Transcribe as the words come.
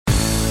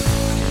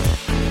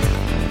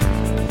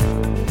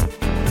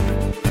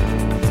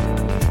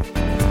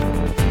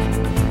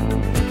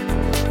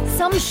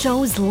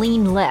shows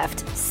lean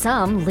left,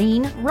 some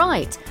lean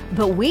right,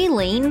 but we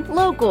lean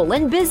local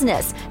and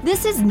business.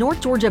 This is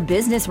North Georgia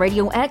Business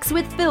RadioX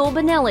with Phil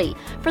Bonelli.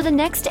 For the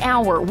next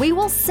hour, we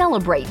will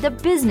celebrate the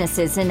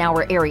businesses in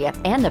our area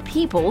and the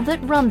people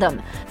that run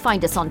them.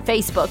 Find us on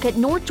Facebook at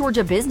North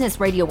Georgia Business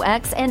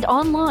RadioX and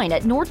online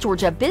at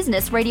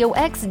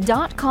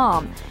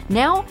northgeorgiabusinessradiox.com.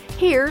 Now,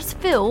 here's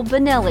Phil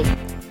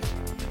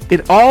Bonelli.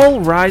 It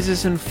all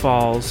rises and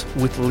falls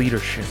with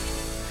leadership.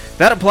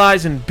 That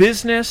applies in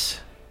business,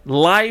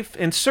 life,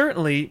 and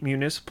certainly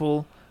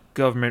municipal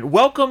government.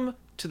 Welcome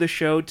to the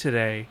show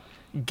today,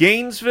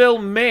 Gainesville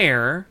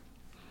Mayor,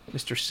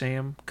 Mr.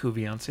 Sam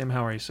Couvillon. Sam,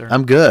 how are you, sir?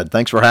 I'm good.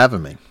 Thanks for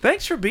having me.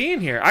 Thanks for being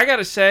here. I got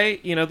to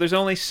say, there's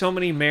only so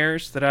many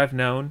mayors that I've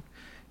known.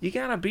 You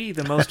got to be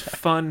the most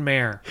fun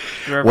mayor.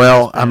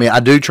 Well, I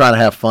do try to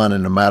have fun,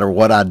 and no matter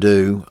what I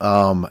do,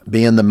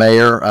 being the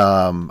mayor,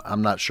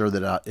 I'm not sure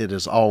that it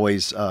is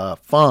always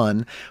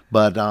fun,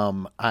 but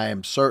I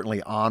am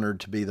certainly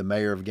honored to be the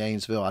mayor of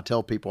Gainesville. I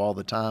tell people all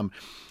the time,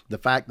 the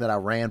fact that I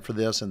ran for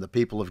this and the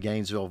people of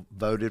Gainesville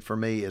voted for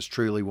me is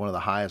truly one of the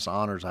highest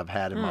honors I've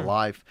had in my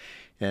life,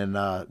 and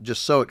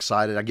just so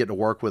excited. I get to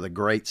work with a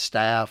great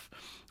staff.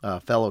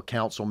 Fellow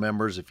council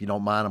members, if you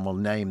don't mind, I'm going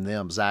to name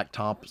them. Zach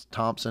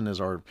Thompson is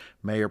our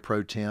mayor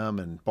pro tem,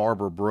 and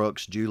Barbara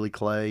Brooks, Julie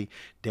Clay,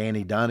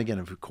 Danny Dunnigan,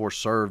 and of course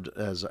served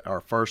as our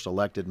first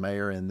elected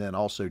mayor, and then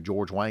also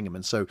George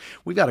Wangham. So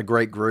we've got a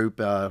great group,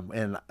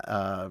 and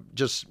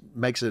just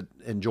makes it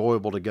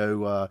enjoyable to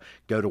go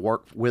to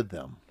work with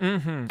them.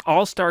 Mm-hmm.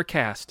 All-star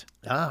cast.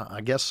 I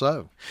guess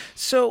so.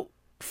 So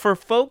for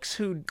folks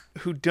who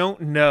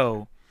don't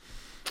know,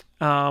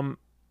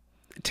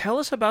 tell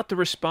us about the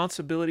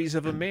responsibilities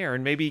of a mayor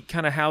and maybe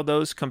kind of how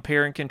those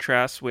compare and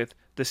contrast with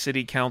the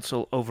city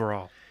council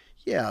overall.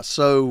 Yeah,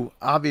 so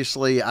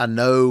obviously I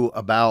know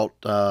about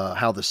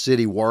how the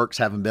city works,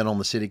 having been on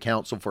the city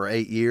council for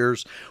 8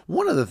 years.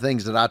 One of the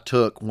things that I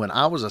took when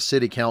I was a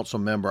city council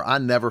member, I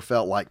never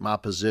felt like my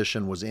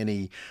position was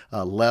any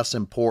less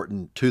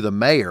important to the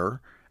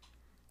mayor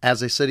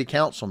as a city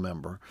council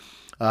member.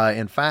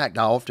 In fact,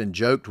 I often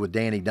joked with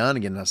Danny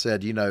Dunnigan. I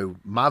said,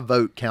 my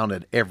vote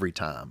counted every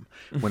time.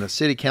 When a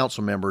city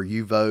council member,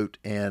 you vote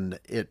and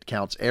it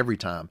counts every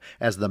time.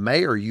 As the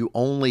mayor, you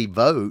only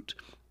vote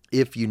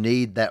if you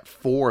need that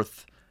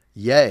fourth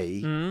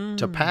yay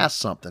to pass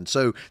something.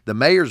 So the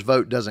mayor's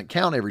vote doesn't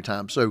count every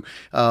time. So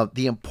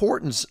the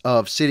importance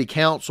of city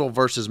council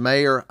versus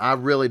mayor, I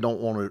really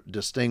don't want to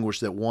distinguish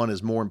that one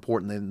is more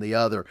important than the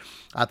other.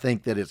 I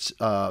think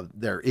that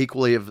they're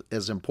equally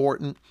as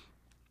important.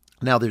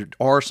 Now, there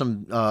are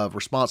some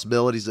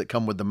responsibilities that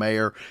come with the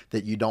mayor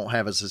that you don't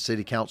have as a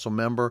city council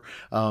member.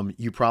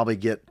 You probably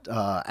get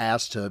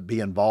asked to be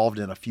involved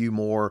in a few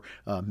more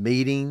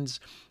meetings.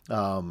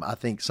 I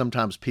think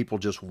sometimes people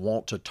just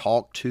want to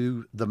talk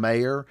to the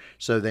mayor,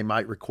 so they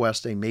might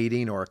request a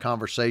meeting or a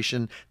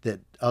conversation that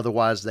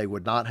otherwise they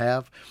would not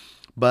have.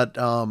 But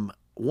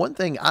one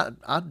thing, I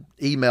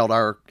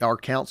emailed our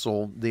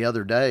council the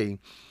other day,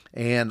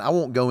 and I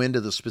won't go into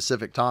the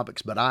specific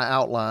topics, but I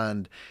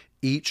outlined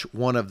each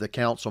one of the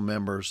council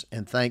members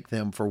and thank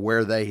them for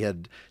where they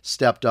had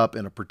stepped up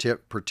in a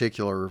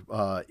particular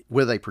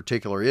with a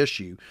particular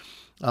issue.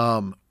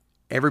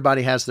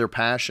 Everybody has their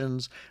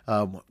passions.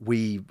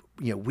 We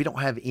don't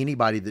have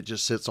anybody that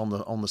just sits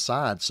on the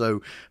side.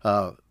 So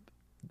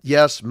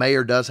yes,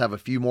 mayor does have a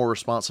few more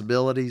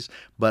responsibilities,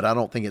 but I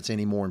don't think it's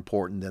any more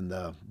important than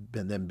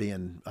them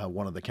being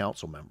one of the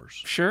council members.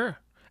 Sure.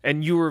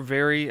 And you were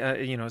very,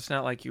 it's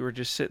not like you were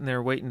just sitting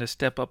there waiting to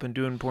step up and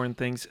do important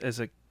things as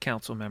a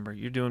council member.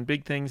 You're doing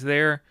big things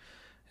there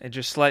and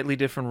just slightly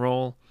different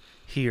role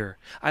here.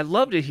 I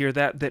love to hear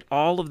that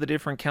all of the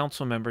different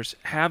council members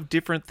have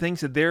different things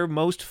that they're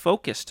most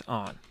focused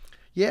on.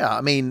 Yeah,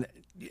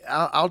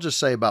 I'll just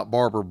say about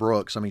Barbara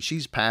Brooks.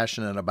 She's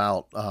passionate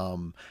about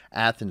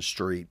Athens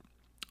Street.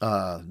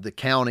 The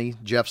county,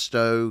 Jeff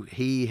Stowe,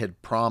 he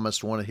had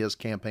promised, one of his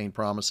campaign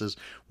promises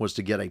was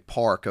to get a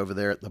park over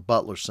there at the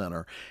Butler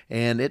Center.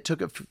 And it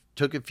took a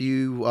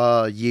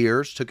few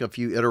years, took a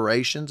few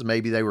iterations.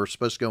 Maybe they were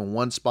supposed to go in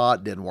one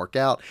spot, didn't work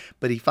out,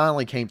 but he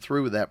finally came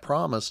through with that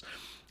promise.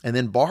 And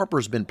then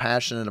Barbara's been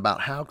passionate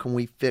about how can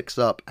we fix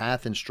up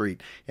Athens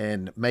Street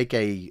and make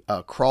a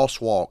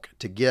crosswalk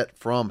to get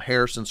from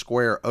Harrison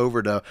Square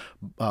over to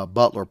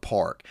Butler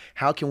Park.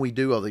 How can we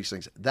do all these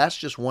things? That's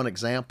just one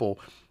example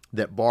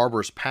that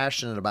Barbara's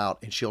passionate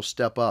about, and she'll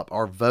step up.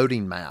 Our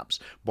voting maps,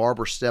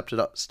 Barbara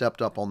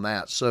stepped up on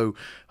that. So,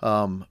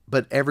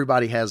 but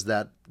everybody has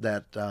that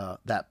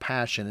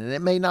passion, and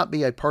it may not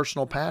be a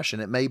personal passion.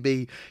 It may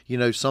be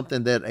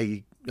something that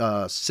a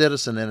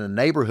citizen in a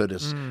neighborhood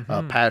is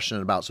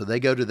passionate about. So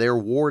they go to their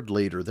ward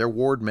leader, their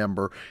ward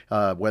member,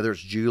 whether it's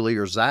Julie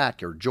or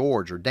Zach or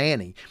George or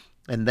Danny,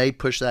 and they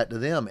push that to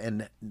them.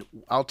 And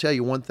I'll tell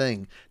you one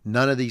thing: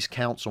 none of these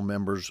council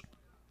members,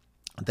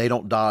 they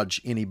don't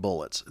dodge any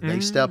bullets. They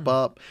step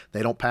up.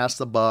 They don't pass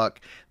the buck.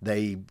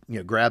 They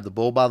grab the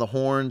bull by the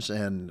horns,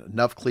 and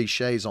enough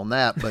cliches on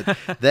that. But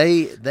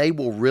they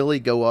will really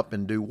go up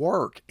and do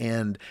work.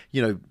 And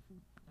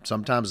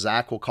sometimes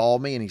Zach will call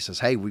me and he says,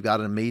 hey, we've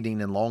got a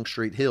meeting in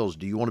Longstreet Hills.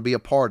 Do you want to be a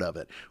part of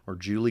it? Or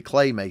Julie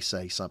Clay may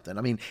say something.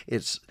 I mean,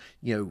 it's,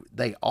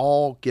 they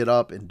all get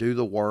up and do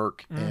the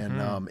work,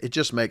 and it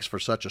just makes for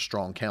such a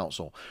strong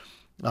council.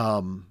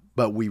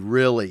 But we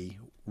really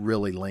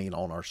lean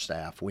on our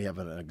staff. We have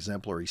an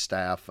exemplary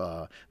staff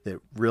that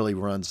really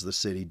runs the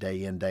city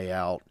day in, day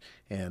out,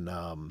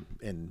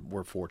 and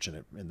we're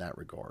fortunate in that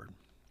regard.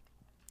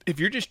 If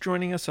you're just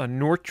joining us on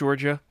North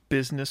Georgia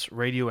Business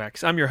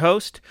RadioX, I'm your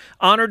host.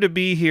 Honored to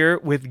be here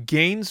with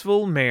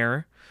Gainesville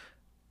Mayor,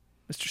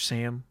 Mr.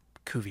 Sam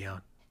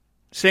Couvillon.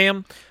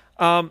 Sam,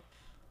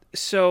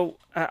 so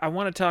I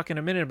want to talk in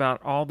a minute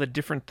about all the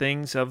different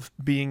things of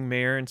being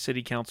mayor and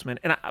city councilman.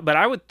 But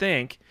I would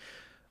think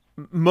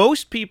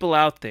most people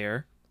out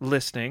there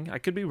listening, I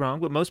could be wrong,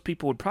 but most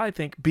people would probably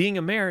think being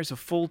a mayor is a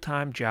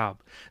full-time job.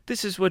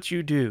 This is what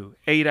you do,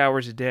 8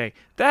 hours a day.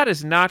 That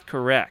is not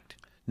correct.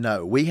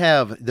 No,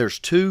 there's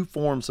two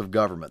forms of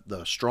government.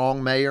 The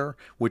strong mayor,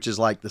 which is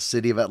like the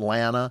city of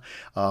Atlanta,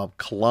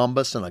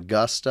 Columbus and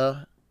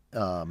Augusta,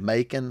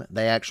 Macon,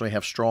 they actually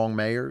have strong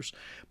mayors.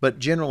 But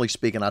generally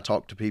speaking, I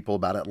talk to people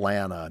about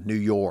Atlanta, New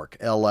York,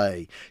 LA.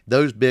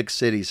 Those big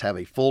cities have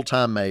a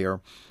full-time mayor,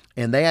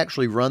 and they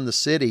actually run the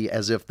city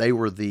as if they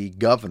were the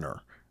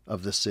governor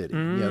of the city.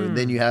 And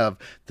then you have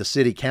the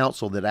city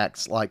council that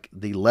acts like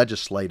the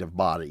legislative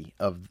body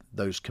of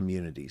those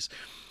communities.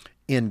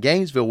 In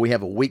Gainesville, we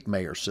have a weak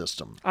mayor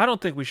system. I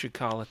don't think we should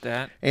call it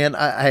that. And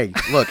hey,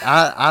 look,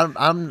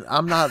 I'm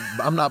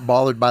not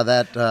bothered by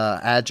that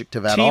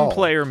adjective at all. Team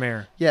player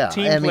mayor. Yeah,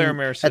 Team player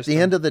mayor system. At the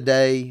end of the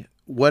day,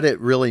 what it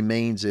really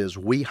means is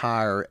we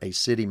hire a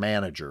city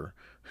manager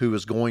who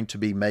is going to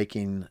be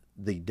making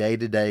the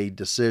day-to-day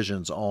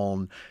decisions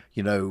on,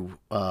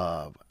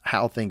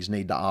 how things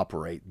need to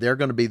operate. They're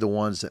going to be the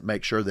ones that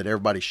make sure that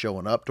everybody's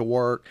showing up to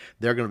work.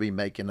 They're going to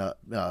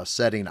be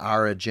setting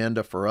our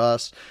agenda for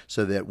us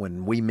so that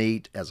when we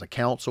meet as a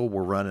council,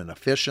 we're running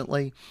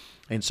efficiently.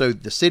 And so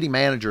the city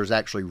manager is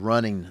actually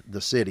running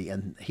the city,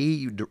 and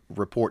he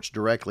reports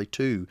directly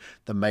to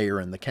the mayor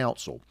and the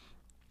council.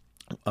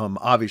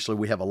 Obviously,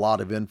 we have a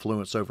lot of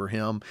influence over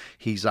him.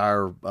 He's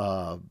our,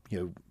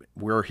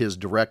 we're his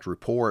direct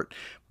report,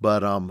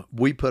 but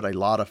we put a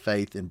lot of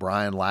faith in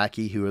Brian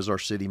Lackey, who is our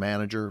city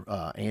manager,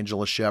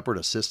 Angela Shepard,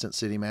 assistant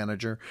city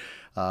manager.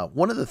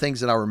 One of the things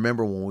that I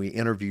remember when we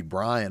interviewed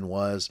Brian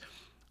was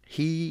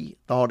he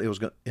thought it was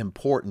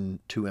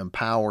important to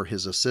empower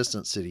his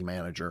assistant city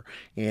manager.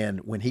 And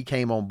when he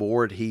came on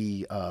board,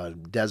 he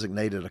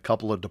designated a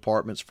couple of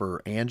departments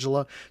for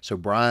Angela. So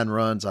Brian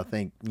runs, I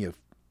think,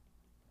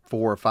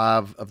 4 or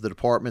 5 of the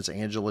departments,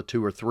 Angela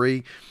 2 or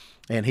 3.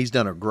 And he's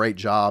done a great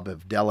job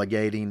of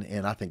delegating,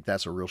 and I think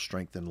that's a real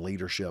strength in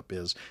leadership,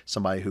 is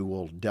somebody who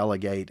will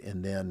delegate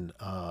and then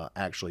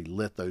actually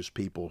let those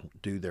people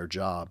do their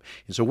job.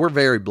 And so we're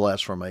very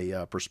blessed from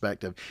a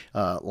perspective.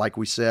 Like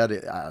I said,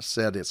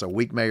 it's a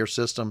weak mayor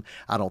system.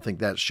 I don't think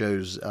that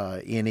shows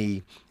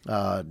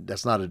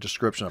that's not a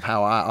description of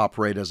how I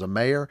operate as a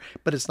mayor,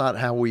 but it's not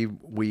how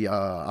we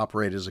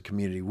operate as a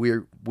community.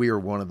 We are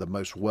one of the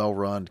most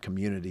well-run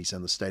communities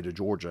in the state of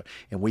Georgia,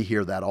 and we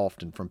hear that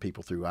often from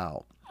people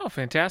throughout. Oh,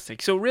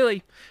 fantastic. So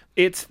really,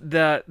 it's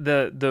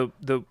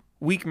the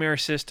weak mayor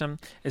system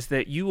is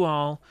that you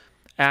all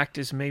act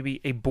as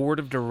maybe a board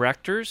of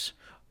directors,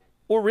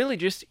 or really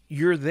just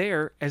you're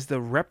there as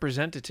the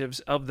representatives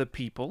of the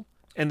people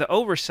and the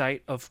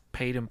oversight of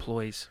paid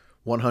employees.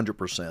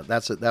 100%.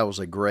 That was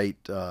a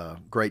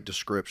great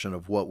description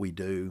of what we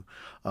do.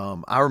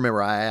 I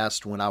remember I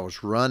asked when I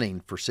was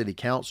running for city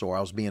council, or I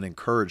was being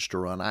encouraged to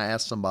run, I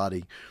asked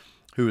somebody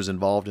who was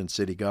involved in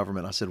city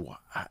government. I said, well,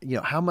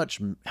 how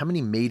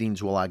many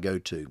meetings will I go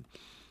to?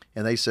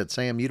 And they said,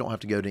 Sam, you don't have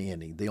to go to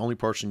any. The only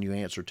person you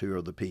answer to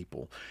are the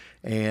people.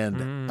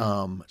 And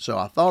so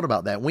I thought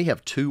about that. We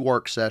have 2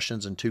 work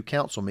sessions and 2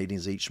 council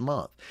meetings each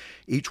month.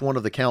 Each one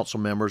of the council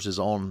members is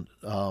on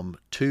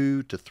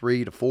 2 to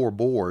 3 to 4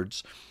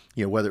 boards,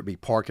 whether it be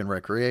park and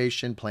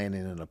recreation,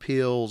 planning and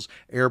appeals,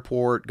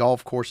 airport,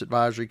 golf course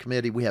advisory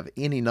committee. We have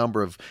any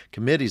number of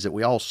committees that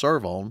we all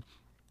serve on.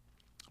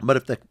 But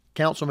if the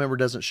council member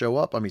doesn't show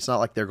up, it's not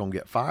like they're going to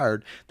get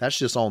fired. That's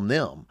just on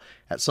them.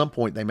 At some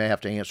point, they may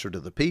have to answer to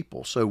the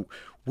people. So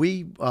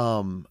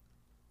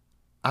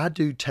I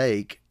do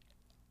take,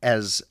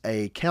 as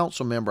a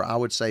council member, I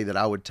would say that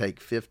I would take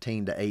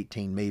 15 to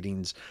 18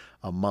 meetings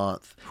a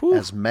month. Whew.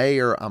 As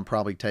mayor, I'm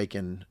probably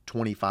taking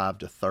 25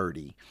 to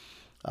 30.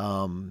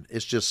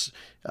 It's just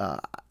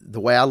the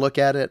way I look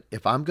at it.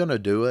 If I'm going to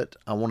do it,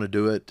 I want to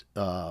do it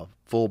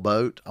full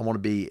boat. I want to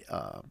be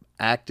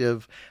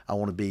active. I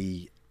want to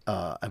be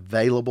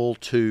available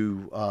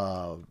to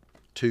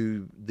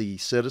the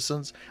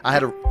citizens. I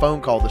had a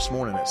phone call this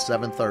morning at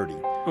 7:30.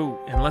 Oh,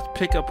 and let's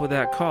pick up with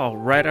that call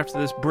right after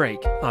this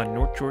break on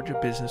North Georgia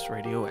Business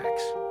RadioX.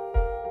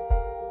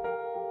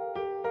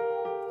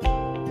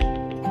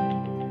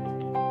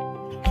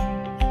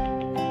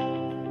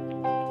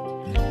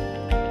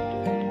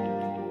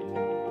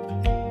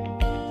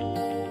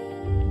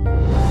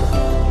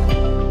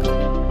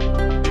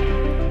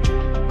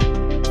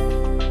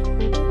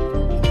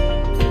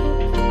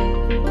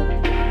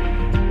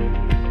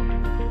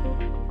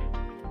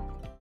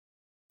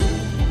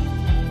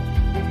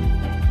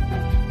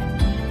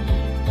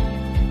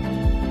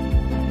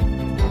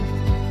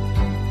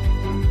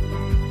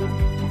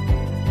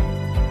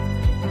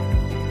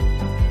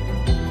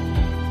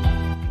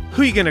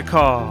 Who you gonna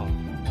call?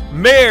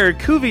 Mayor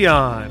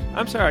Couvillon.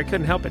 I'm sorry, I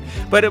couldn't help it.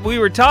 But we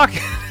were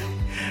talking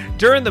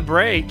during the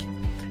break,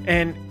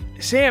 and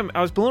Sam,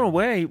 I was blown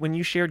away when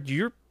you shared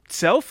your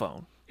cell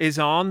phone is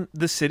on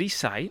the city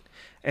site,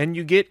 and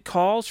you get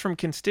calls from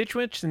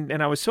constituents,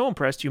 and I was so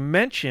impressed. You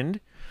mentioned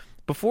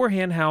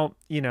beforehand how,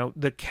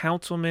 the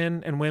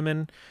councilmen and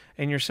women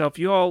and yourself,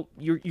 you're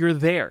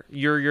there.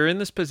 You're in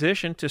this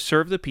position to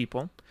serve the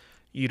people.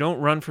 You don't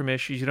run from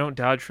issues. You don't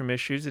dodge from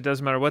issues. It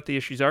doesn't matter what the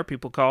issues are.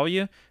 People call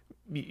you.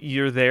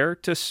 You're there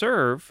to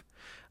serve.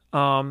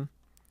 And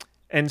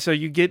so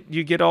you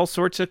get all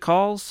sorts of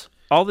calls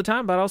all the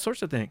time about all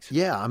sorts of things.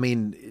 Yeah, I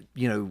mean,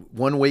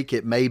 1 week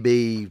it may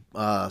be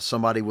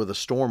somebody with a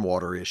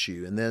stormwater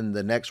issue, and then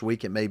the next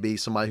week it may be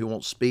somebody who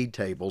wants speed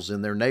tables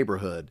in their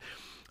neighborhood.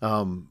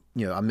 I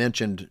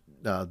mentioned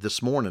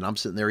this morning I'm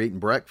sitting there eating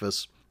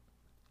breakfast,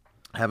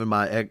 having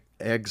my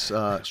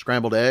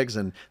scrambled eggs,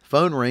 and the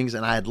phone rings,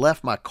 and I had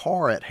left my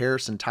car at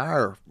Harrison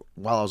Tire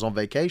while I was on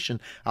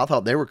vacation. I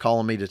thought they were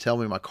calling me to tell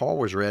me my car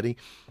was ready,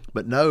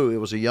 but no, it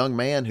was a young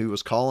man who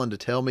was calling to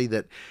tell me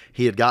that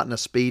he had gotten a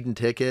speeding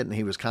ticket, and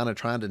he was kind of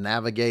trying to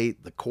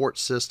navigate the court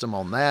system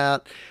on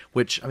that,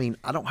 which,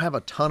 I don't have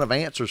a ton of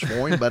answers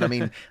for him, but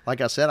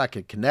like I said, I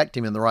could connect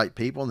him in the right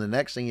people, and the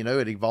next thing you know,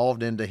 it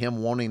evolved into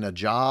him wanting a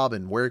job,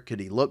 and where could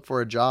he look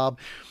for a job.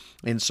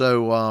 And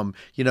so,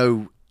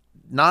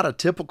 not a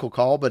typical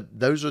call, but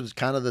those are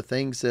kind of the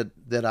things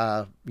that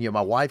I,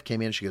 my wife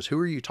came in, she goes, "Who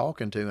are you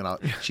talking to?"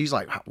 And she's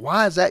like,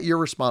 "Why is that your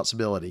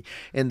responsibility?"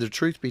 And the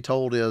truth be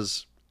told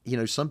is,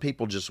 some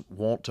people just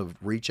want to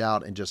reach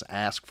out and just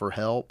ask for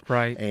help.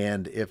 Right.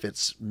 And if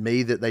it's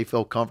me that they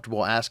feel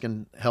comfortable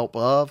asking help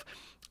of,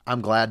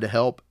 I'm glad to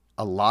help.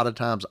 A lot of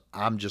times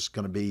I'm just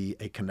going to be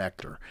a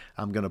connector.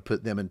 I'm going to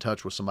put them in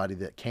touch with somebody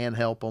that can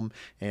help them.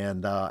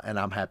 And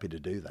I'm happy to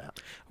do that.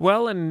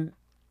 Well, and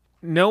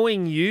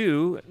knowing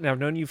you, I've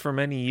known you for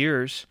many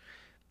years,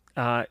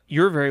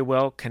 you're a very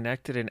well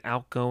connected and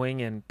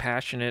outgoing and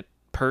passionate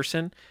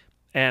person.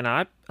 And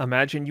I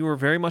imagine you were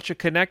very much a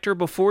connector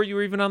before you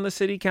were even on the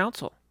city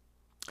council.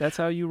 That's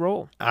how you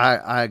roll.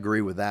 I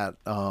agree with that.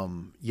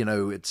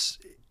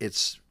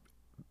 It's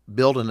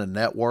building a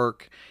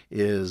network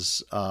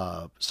is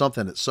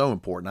something that's so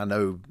important. I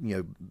know,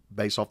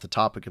 based off the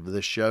topic of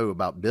this show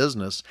about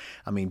business,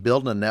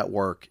 building a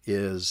network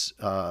is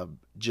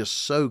just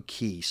so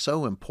key,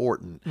 so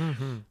important.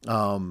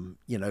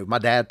 Mm-hmm. My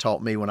dad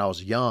taught me when I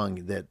was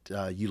young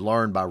that you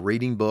learn by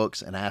reading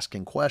books and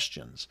asking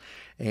questions.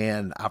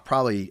 And I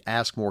probably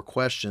ask more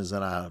questions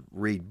than I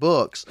read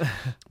books.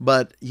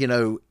 But,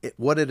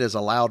 what it has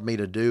allowed me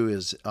to do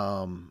is,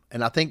 and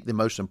I think the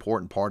most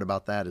important part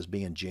about that is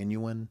being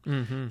genuine.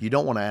 Mm-hmm. You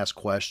don't want to ask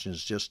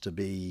questions just to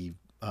be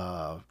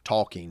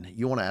talking.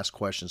 You want to ask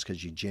questions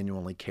because you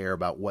genuinely care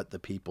about what the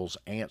people's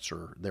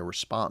answer, their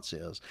response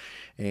is.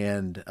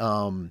 And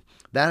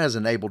that has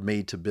enabled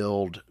me to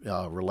build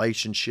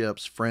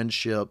relationships,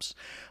 friendships.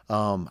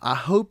 I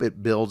hope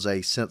it builds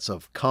a sense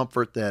of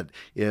comfort that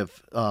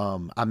if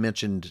I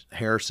mentioned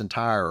Harrison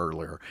Tire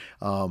earlier,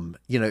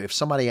 if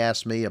somebody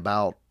asked me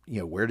about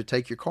where to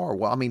take your car.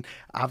 Well,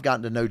 I've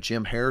gotten to know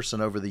Jim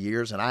Harrison over the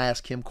years, and I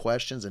ask him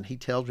questions and he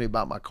tells me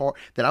about my car,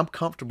 that I'm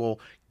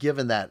comfortable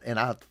giving that. And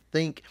I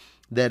think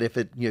that if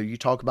you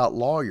talk about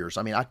lawyers,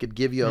 I could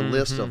give you a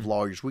list of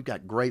lawyers. We've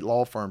got great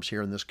law firms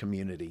here in this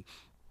community.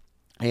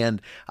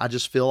 And I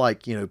just feel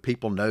like,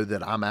 people know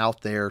that I'm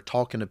out there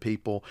talking to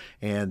people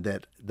and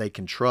that they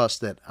can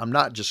trust that I'm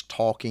not just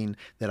talking,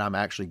 that I'm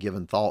actually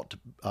giving thought to,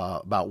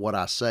 about what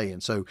I say.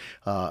 And so,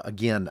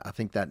 again, I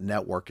think that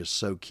network is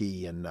so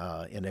key in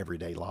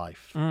everyday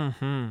life.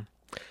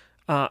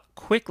 Mm-hmm.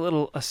 Quick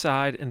little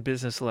aside and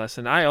business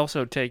lesson. I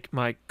also take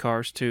my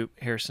cars to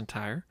Harrison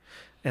Tire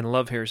and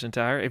love Harrison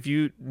Tire. If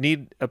you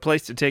need a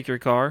place to take your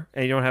car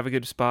and you don't have a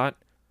good spot,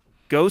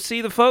 go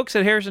see the folks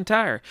at Harrison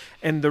Tire.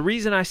 And the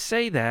reason I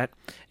say that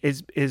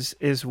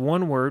is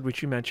one word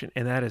which you mentioned,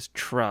 and that is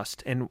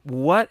trust. And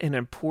what an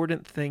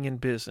important thing in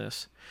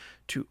business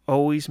to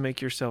always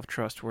make yourself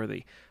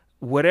trustworthy.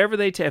 Whatever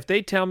if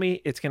they tell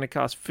me it's going to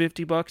cost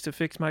 $50 to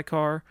fix my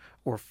car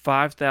or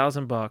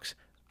 $5,000,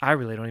 I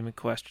really don't even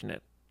question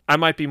it. I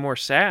might be more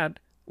sad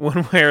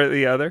one way or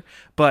the other,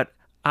 but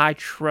I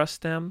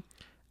trust them.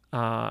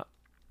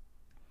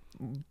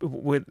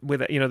 With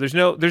there's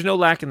no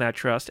lack in that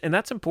trust, and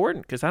that's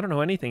important because I don't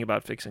know anything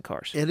about fixing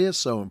cars. It is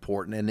so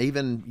important, and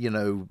even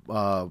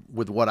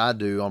with what I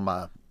do on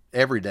my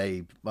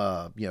everyday,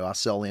 I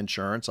sell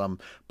insurance. I'm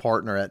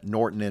partner at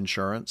Norton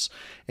Insurance,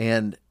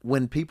 and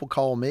when people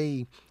call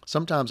me,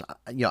 sometimes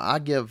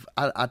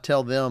I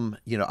tell them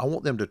I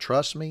want them to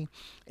trust me,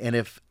 and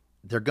if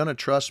they're going to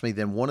trust me,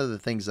 then one of the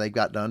things they've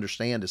got to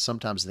understand is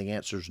sometimes the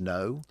answer is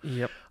no.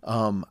 Yep.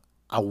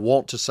 I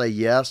want to say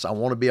yes. I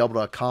want to be able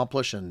to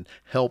accomplish and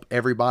help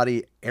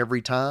everybody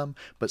every time,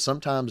 but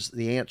sometimes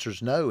the answer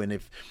is no. And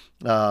if,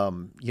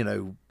 to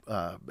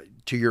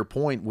your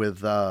point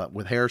with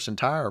Harrison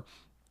Tire,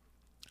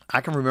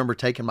 I can remember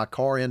taking my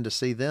car in to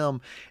see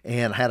them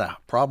and had a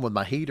problem with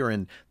my heater,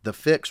 and the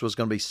fix was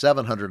going to be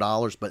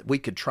 $700, but we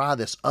could try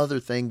this other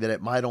thing that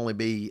it might only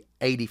be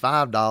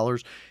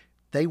 $85.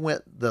 They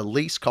went the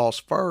least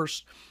cost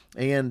first,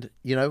 and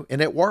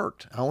it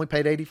worked. I only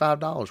paid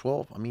 $85.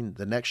 Well, I mean,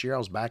 the next year I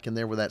was back in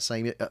there with that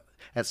same,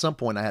 at some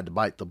point I had to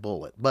bite the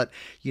bullet, but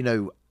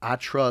I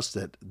trust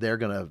that they're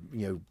going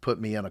to, put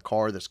me in a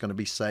car that's going to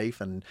be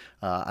safe, and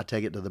I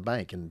take it to the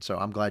bank. And so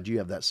I'm glad you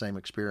have that same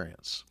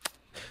experience.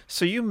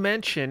 So you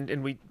mentioned,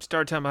 and we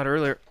started talking about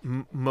earlier,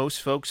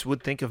 most folks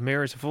would think of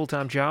mayor as a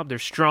full-time job.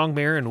 There's strong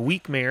mayor and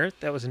weak mayor.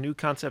 That was a new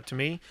concept to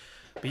me.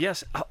 But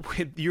yes,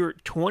 with your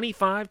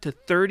 25 to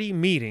 30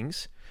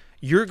 meetings,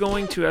 you're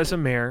going to as a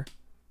mayor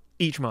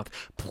each month,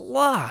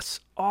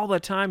 plus all the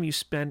time you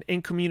spend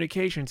in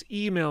communications,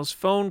 emails,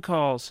 phone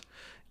calls.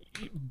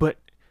 But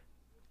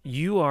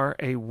you are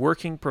a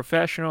working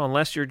professional,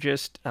 unless you're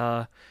just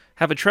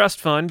have a trust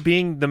fund.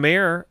 Being the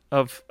mayor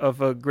of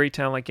a great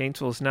town like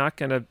Gainesville is not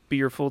going to be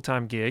your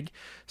full-time gig.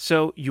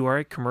 So you are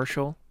a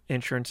commercial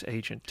insurance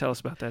agent. Tell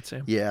us about that,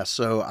 Sam. Yeah,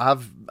 so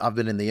I've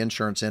been in the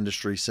insurance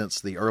industry since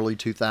the early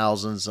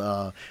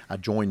 2000s. I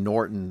joined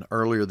Norton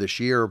earlier this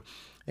year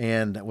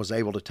and was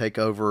able to take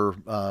over,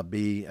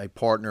 be a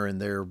partner in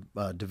their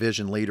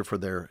division leader for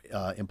their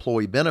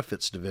employee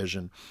benefits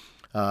division.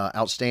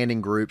 Outstanding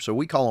group. So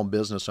we call them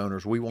business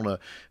owners. We want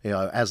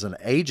to, as an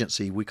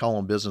agency, we call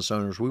them business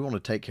owners. We want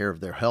to take care of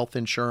their health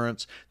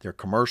insurance, their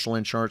commercial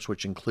insurance,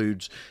 which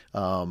includes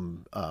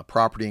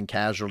property and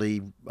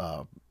casualty,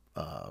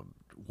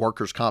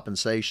 workers'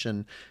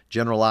 compensation,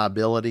 general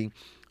liability.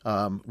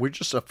 We're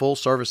just a full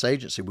service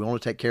agency. We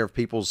want to take care of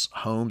people's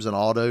homes and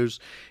autos.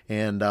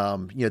 And,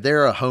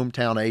 they're a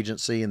hometown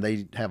agency, and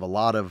they have a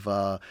lot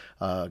of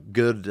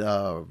good,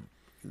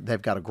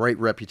 they've got a great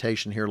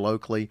reputation here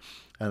locally.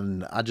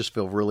 And I just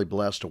feel really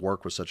blessed to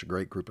work with such a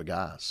great group of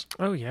guys.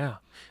 Oh, yeah.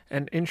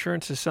 And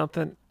insurance is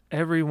something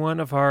every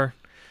one of our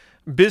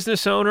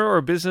business owner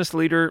or business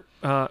leader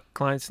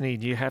clients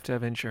need. You have to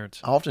have insurance.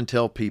 I often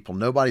tell people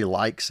nobody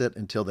likes it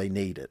until they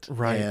need it.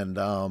 Right.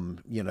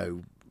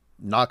 And,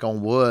 knock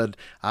on wood,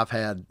 I've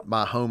had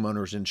my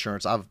homeowner's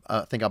insurance. I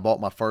think I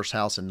bought my first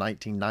house in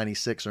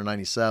 1996 or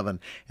 97,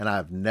 and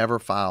I've never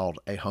filed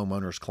a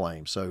homeowner's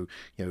claim. So,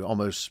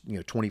 almost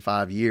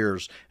 25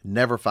 years,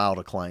 never filed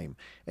a claim.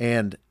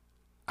 And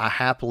I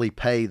happily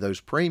pay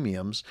those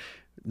premiums,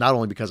 not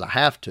only because I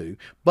have to,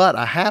 but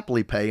I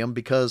happily pay them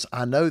because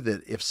I know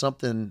that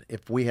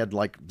if we had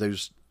like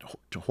those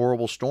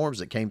horrible storms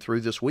that came through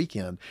this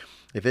weekend,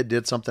 if it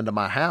did something to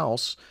my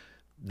house,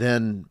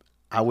 then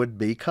I would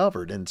be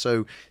covered. And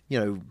so,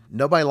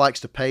 nobody likes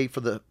to pay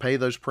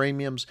those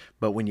premiums,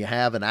 but when you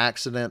have an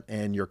accident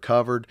and you're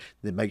covered,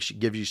 it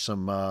gives you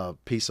some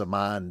peace of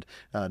mind,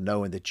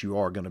 knowing that you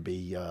are going to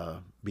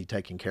be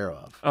taken care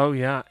of. Oh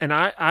yeah. And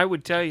I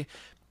would tell you,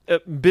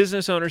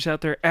 business owners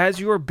out there, as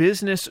your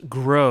business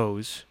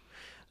grows,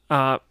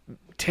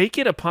 take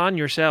it upon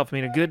yourself. I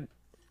mean, a good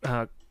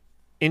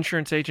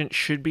insurance agent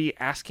should be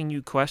asking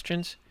you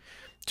questions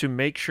to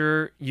make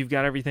sure you've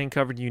got everything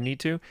covered you need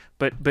to.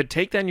 But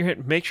take that in your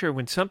head. Make sure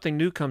when something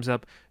new comes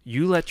up,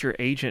 you let your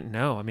agent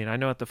know. I mean, I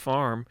know at the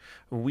farm,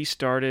 when we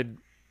started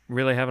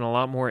really having a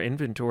lot more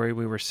inventory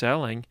we were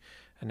selling,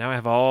 and now I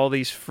have all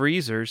these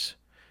freezers,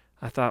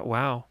 I thought,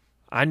 wow,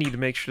 I need to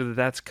make sure that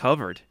that's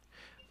covered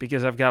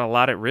because I've got a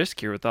lot at risk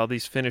here with all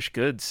these finished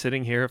goods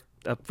sitting here,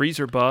 a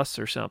freezer busts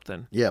or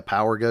something. Yeah,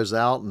 power goes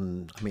out,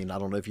 and I mean, I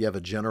don't know if you have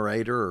a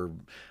generator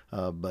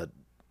but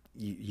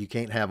you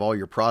can't have all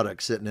your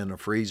products sitting in a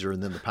freezer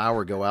and then the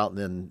power go out and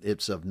then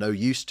it's of no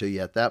use to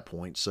you at that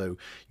point. So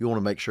you want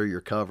to make sure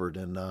you're covered.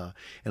 And a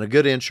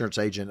good insurance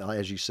agent,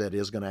 as you said,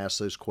 is going to ask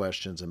those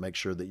questions and make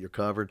sure that you're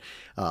covered.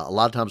 A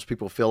lot of times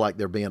people feel like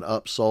they're being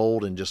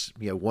upsold and just,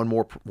 one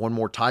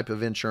more type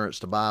of insurance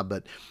to buy.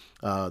 But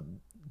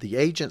the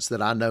agents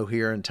that I know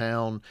here in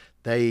town,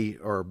 they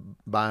are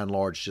by and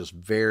large just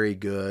very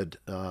good,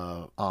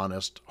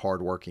 honest,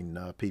 hardworking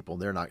people.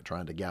 They're not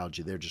trying to gouge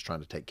you. They're just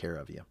trying to take care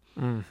of you.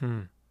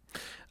 Mm-hmm.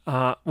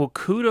 Well,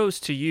 kudos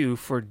to you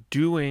for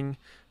doing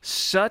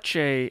such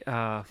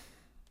an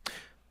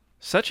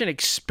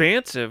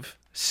expansive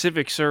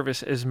civic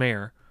service as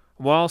mayor,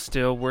 while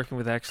still working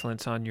with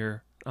excellence on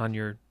your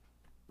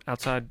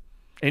outside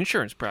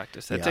insurance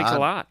practice. That takes a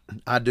lot.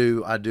 I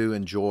do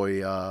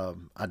enjoy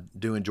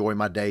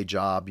my day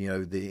job,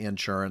 the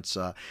insurance,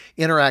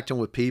 interacting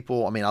with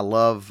people. I mean, I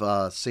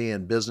love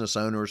seeing business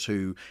owners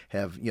who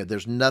have,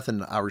 there's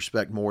nothing I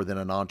respect more than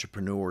an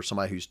entrepreneur,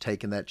 somebody who's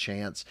taken that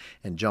chance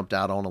and jumped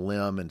out on a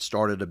limb and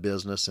started a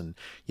business, and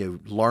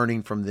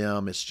learning from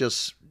them.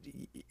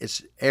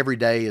 It's every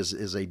day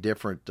is a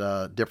different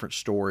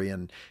story,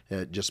 and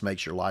it just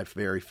makes your life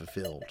very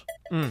fulfilled.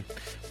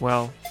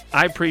 Well,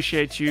 I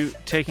appreciate you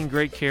taking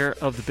great care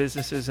of the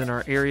businesses in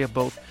our area,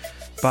 both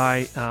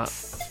by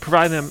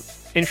providing them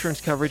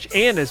insurance coverage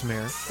and as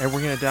mayor. And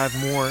we're going to dive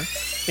more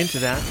into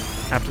that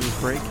after this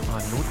break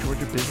on North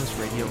Georgia Business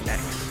Radio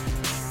X.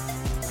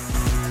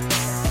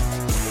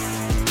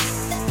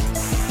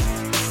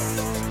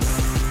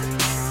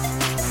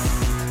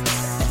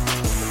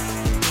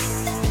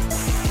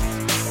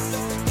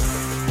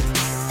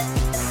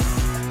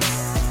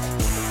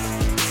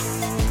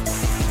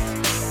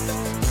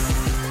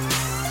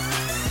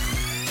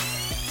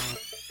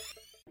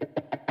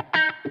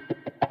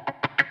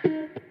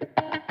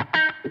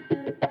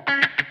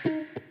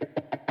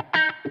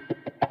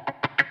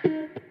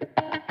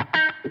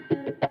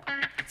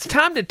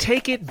 time to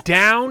take it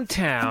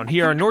downtown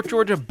here on North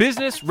Georgia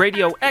Business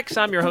Radio X.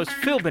 I'm your host,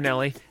 Phil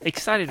Bonelli.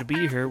 Excited to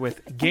be here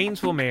with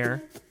Gainesville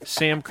Mayor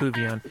Sam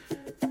Couvillon.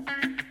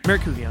 Mayor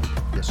Couvillon.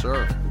 Yes,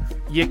 sir.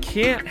 You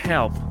can't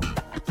help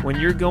when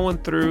you're going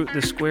through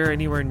the square,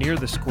 anywhere near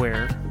the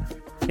square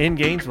in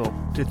Gainesville,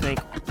 to think,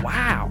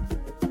 wow,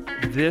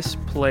 this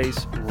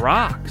place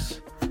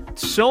rocks.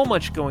 So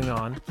much going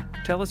on.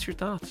 Tell us your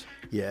thoughts.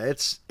 Yeah,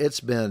 it's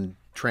been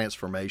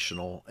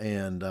transformational,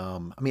 and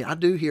I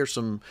do hear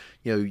some,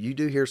 you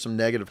do hear some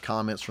negative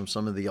comments from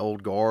some of the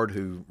old guard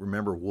who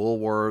remember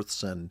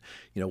Woolworths and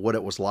what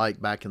it was like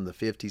back in the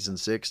 50s and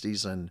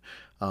 60s, and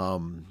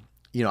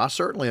I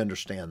certainly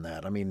understand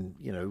that.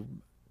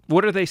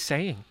 What are they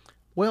saying?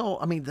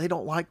 Well, they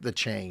don't like the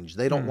change.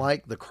 They don't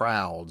like the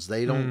crowds.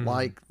 They don't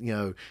like,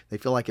 they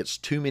feel like it's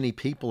too many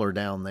people are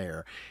down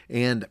there.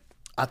 And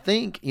I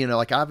think,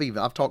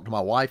 I've talked to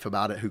my wife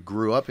about it, who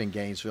grew up in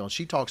Gainesville, and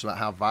she talks about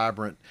how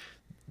vibrant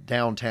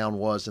downtown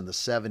was in the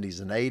 70s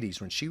and 80s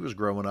when she was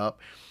growing up.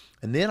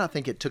 And then I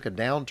think it took a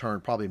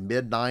downturn, probably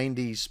mid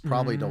 90s,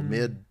 probably till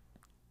mid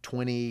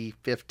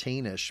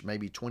 2015-ish,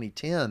 maybe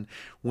 2010,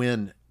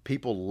 when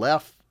people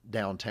left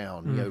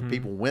downtown.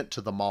 People went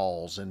to the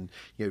malls, and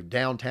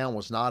downtown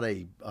was not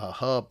a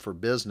hub for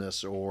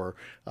business or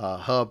a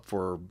hub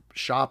for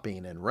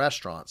shopping and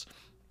restaurants.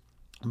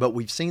 But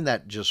we've seen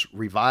that just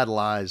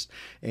revitalized,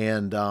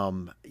 and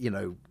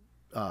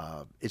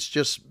it's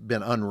just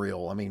been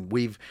unreal.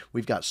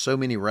 We've got so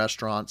many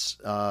restaurants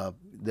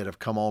that have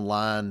come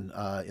online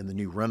in the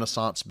new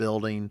Renaissance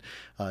building.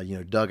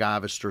 Doug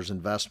Ivester's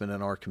investment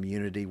in our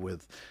community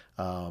with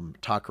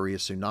Taqueria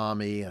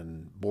Tsunami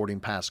and Boarding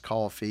Pass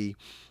Coffee,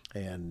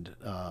 and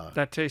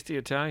that tasty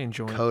Italian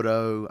joint,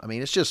 Kodo.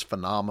 It's just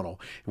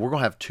phenomenal. We're going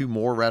to have 2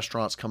 more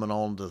restaurants coming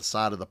on to the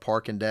side of the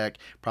parking deck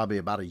probably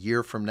about a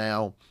year from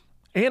now.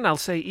 And I'll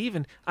say,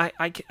 even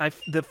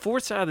the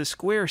fourth side of the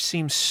square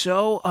seems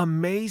so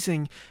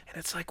amazing, and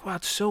it's like, wow,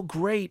 it's so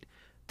great.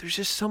 There's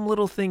just some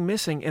little thing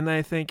missing, and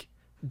I think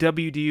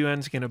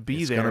WDUN's going to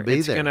be there.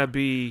 It's going to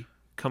be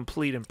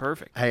complete and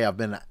perfect. Hey, I've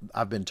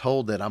been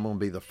told that I'm going to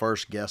be the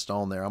first guest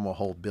on there. I'm going to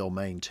hold Bill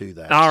Maine to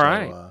that. All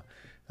right.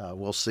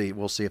 We'll see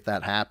if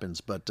that happens.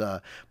 But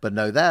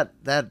no, that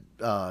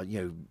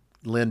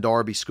Lynn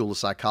Darby School of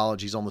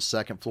Psychology is on the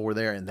 2nd floor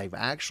there, and they've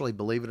actually,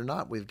 believe it or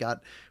not, we've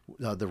got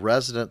the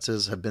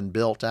residences have been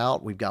built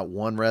out. We've got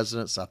one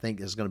residence I think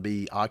is going to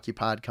be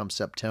occupied come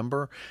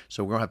September,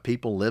 so we're going to have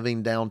people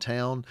living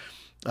downtown.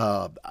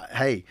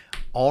 Hey,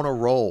 on a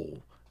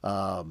roll.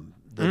 One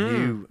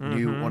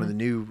of the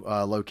new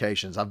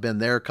locations. I've been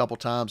there a couple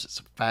times.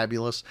 It's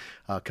fabulous.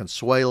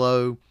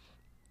 Consuelo.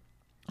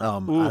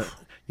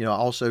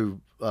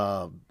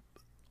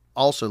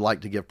 Also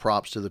like to give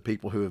props to the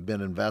people who have been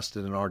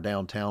invested in our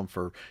downtown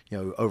for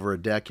over a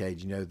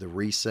decade. The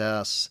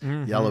Recess,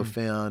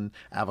 Yellowfin,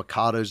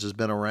 Avocados has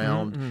been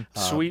around.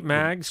 Sweet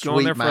Mags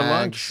going there for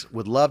lunch.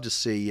 Would love to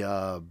see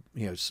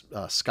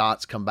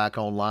Scott's come back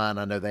online.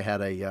 I know they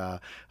had a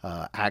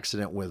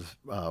accident with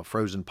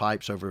frozen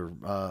pipes over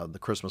the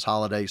Christmas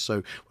holidays, so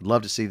would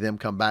love to see them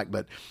come back.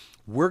 But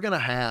we're going to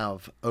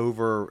have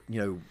over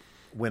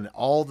when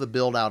all the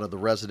build out of the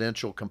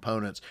residential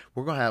components,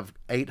 we're going to have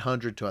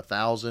 800 to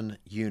 1,000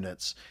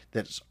 units.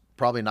 That's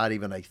probably not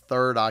even a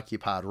third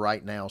occupied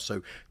right now.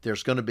 So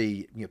there's going to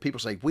be, people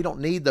say, we don't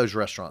need those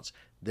restaurants.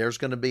 There's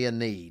going to be a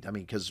need.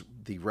 Because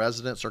the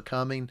residents are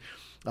coming.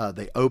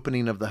 The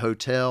opening of the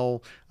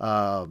hotel,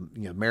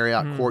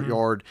 Marriott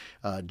Courtyard,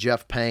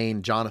 Jeff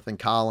Payne, Jonathan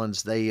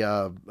Collins, they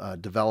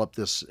developed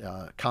this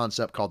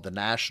concept called the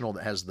National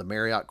that has the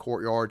Marriott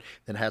Courtyard,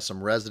 that has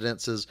some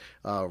residences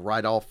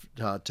right off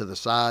to the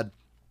side.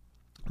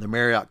 The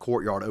Marriott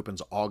Courtyard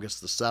opens August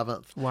the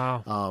 7th.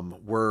 Wow.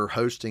 We're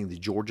hosting the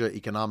Georgia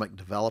Economic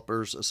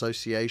Developers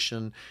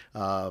Association,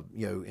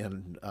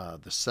 in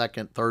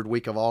the third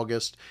week of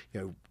August,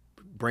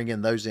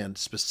 bringing those in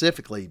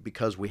specifically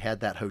because we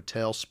had that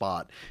hotel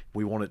spot.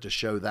 We wanted to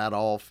show that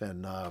off,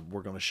 and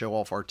we're going to show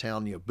off our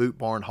town. Boot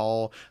Barn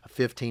Hall, a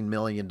 $15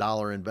 million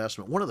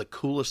investment. One of the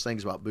coolest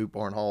things about Boot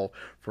Barn Hall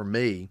for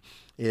me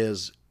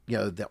is,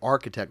 the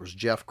architect was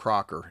Jeff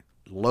Crocker,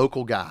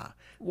 local guy.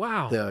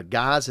 Wow. The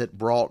guys that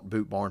brought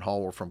Boot Barn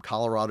Hall were from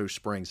Colorado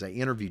Springs. They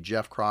interviewed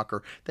Jeff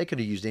Crocker. They could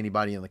have used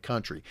anybody in the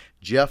country.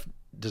 Jeff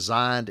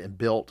designed and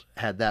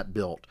had that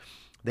built.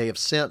 They have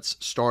since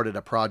started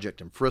a project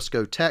in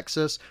Frisco,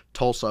 Texas,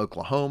 Tulsa,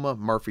 Oklahoma,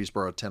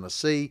 Murfreesboro,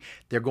 Tennessee.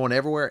 They're going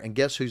everywhere. And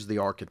guess who's the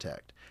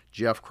architect?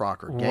 Jeff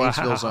Crocker,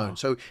 Gainesville's own.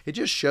 So it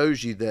just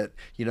shows you that,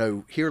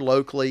 here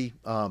locally,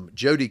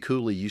 Jody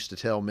Cooley used to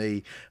tell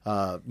me,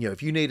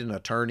 if you need an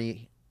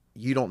attorney,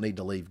 you don't need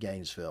to leave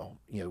Gainesville.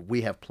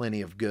 We have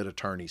plenty of good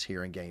attorneys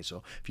here in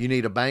Gainesville. If you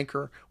need a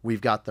banker,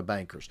 we've got the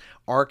bankers.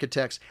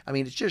 Architects,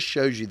 it just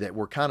shows you that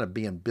we're kind of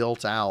being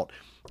built out.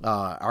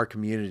 Our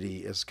community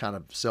is kind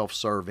of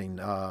self-serving.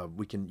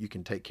 You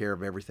can take care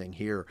of everything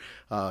here.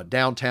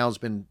 Downtown's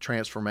been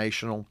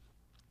transformational.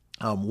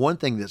 One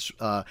thing that's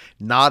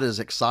not as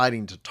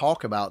exciting to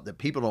talk about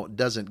that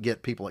doesn't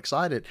get people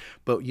excited,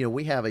 but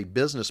we have a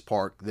business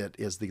park that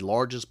is the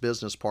largest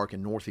business park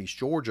in Northeast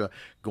Georgia,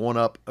 going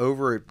up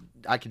over.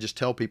 I could just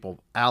tell people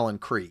Allen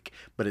Creek,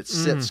 but it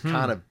sits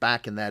kind of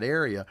back in that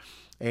area.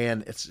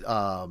 And it's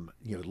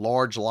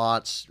large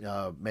lots,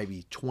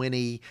 maybe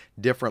 20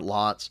 different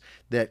lots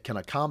that can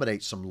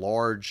accommodate some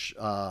large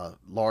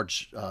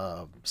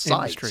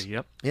sites.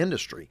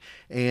 Industry.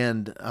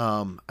 And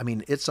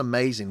it's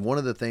amazing. One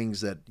of the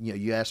things that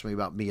you asked me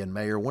about being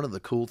mayor. One of the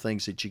cool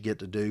things that you get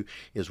to do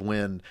is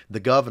when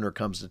the governor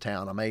comes to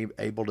town, I'm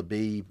able to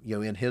be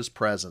in his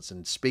presence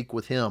and speak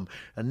with him.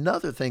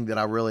 Another thing that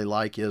I really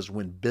like is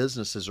when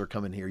businesses are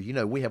coming here.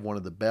 We have one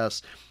of the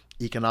best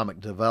economic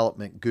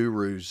development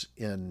gurus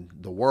in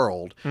the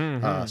world,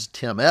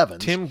 Tim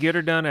Evans. Tim Get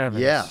Her Done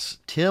Evans. Yes.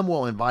 Tim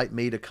will invite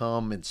me to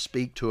come and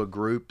speak to a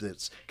group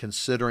that's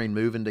considering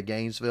moving to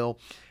Gainesville.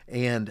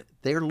 And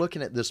they're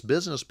looking at this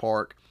business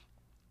park.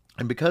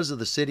 And because of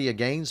the city of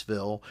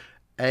Gainesville,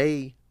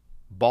 we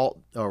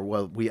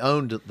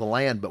owned the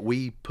land, but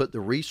we put the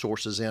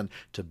resources in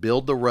to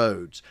build the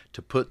roads,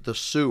 to put the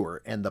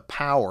sewer and the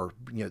power,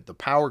 the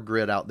power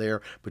grid out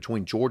there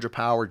between Georgia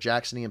Power,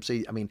 Jackson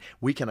EMC.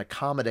 We can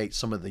accommodate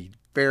some of the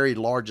very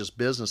largest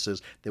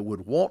businesses that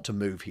would want to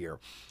move here.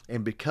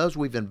 And because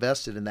we've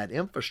invested in that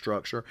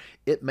infrastructure,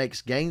 it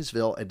makes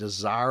Gainesville a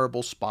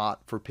desirable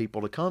spot for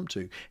people to come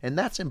to. And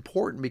that's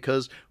important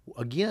because,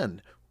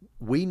 again,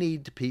 we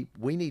need to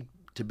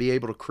be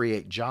able to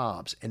create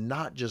jobs, and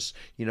not just,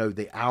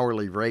 the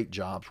hourly rate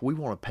jobs. We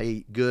want to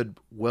pay good,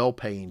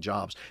 well-paying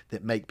jobs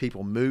that make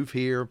people move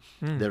here,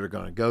 that are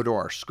going to go to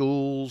our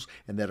schools,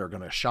 and that are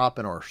going to shop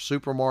in our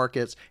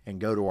supermarkets and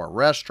go to our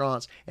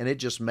restaurants. And it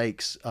just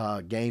makes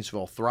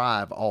Gainesville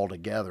thrive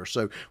altogether.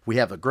 So we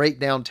have a great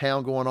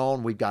downtown going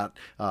on. We've got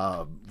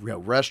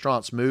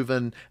restaurants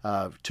moving.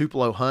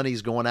 Tupelo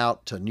Honey's going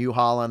out to New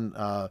Holland,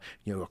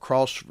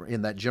 across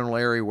in that general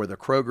area where the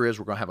Kroger is.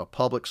 We're going to have a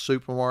Publix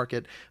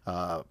supermarket.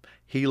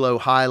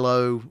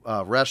 Hilo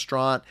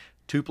restaurant,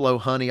 Tupelo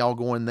Honey, all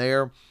going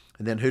there.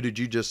 And then who did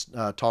you just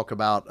talk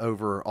about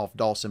over off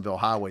Dawsonville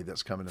Highway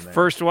that's coming in there?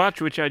 First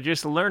Watch, which I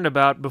just learned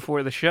about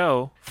before the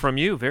show from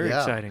you. Very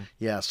exciting.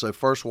 Yeah, so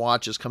First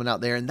Watch is coming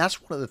out there. And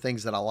that's one of the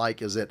things that I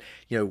like is that,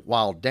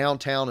 while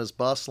downtown is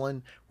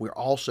bustling, we're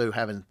also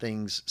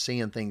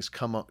seeing things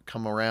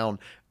come around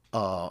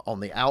on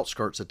the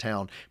outskirts of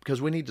town,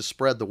 because we need to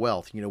spread the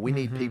wealth. We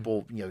need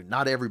people,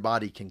 not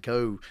everybody can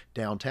go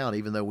downtown,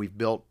 even though we've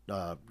built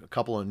a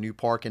couple of new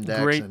parking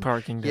decks. Great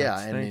parking decks. Yeah,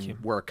 and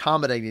we're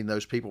accommodating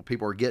those people.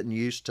 People are getting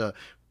used to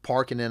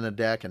parking in a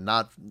deck and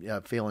not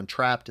feeling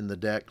trapped in the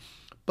deck.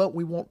 But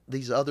we want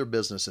these other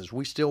businesses.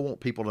 We still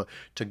want people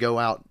to go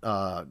out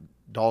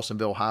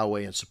Dawsonville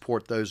Highway and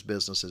support those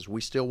businesses.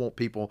 We still want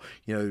people,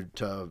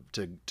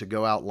 to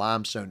go out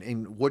Limestone.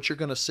 And what you're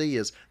going to see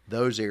is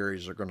those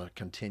areas are going to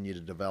continue to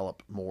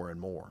develop more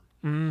and more.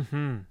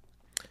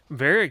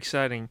 Very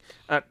exciting.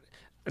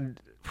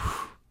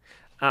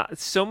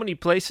 So many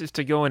places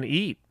to go and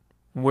eat.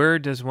 Where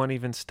does one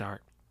even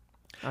start?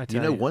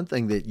 One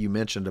thing that you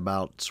mentioned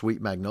about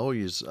Sweet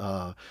Magnolias,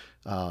 the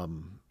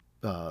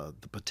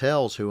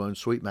Patels who own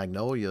Sweet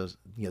Magnolias,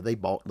 they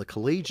bought the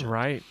Collegiate.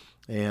 Right.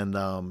 And,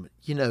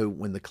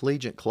 when the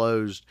Collegiate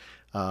closed,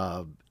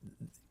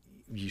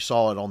 you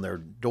saw it on their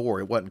door.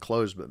 It wasn't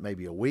closed, but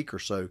maybe a week or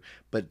so.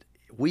 But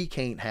we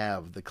can't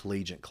have the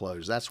Collegiate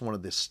closed. That's one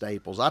of the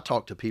staples. I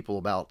talk to people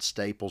about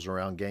staples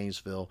around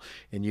Gainesville,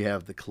 and you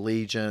have the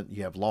Collegiate,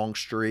 you have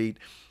Longstreet,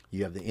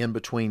 you have the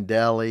In-Between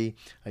Deli.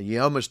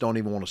 You almost don't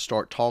even want to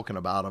start talking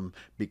about them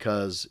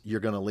because you're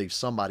going to leave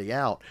somebody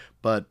out.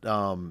 But,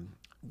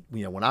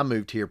 when I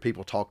moved here,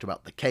 people talked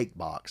about the Cake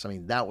Box.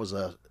 That was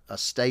a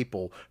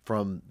staple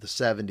from the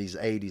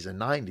 70s, 80s, and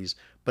 90s,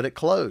 but it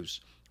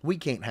closed. We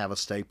can't have a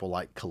staple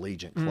like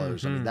Collegiate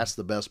closed. That's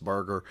the best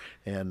burger,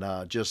 and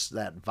just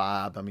that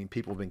vibe.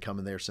 People have been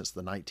coming there since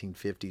the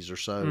 1950s or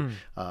so.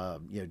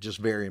 Just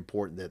very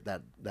important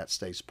that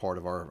stays part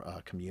of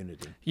our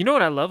community. You know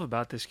what I love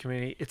about this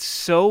community? It's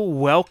so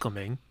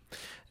welcoming,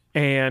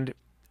 and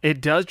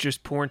it does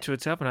just pour into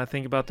itself. And I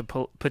think about the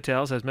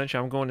Patels. As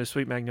mentioned, I'm going to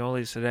Sweet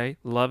Magnolias today.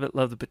 Love it.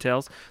 Love the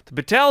Patels.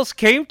 The Patels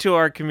came to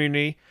our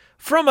community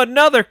from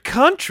another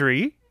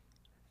country,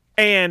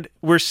 and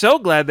we're so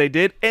glad they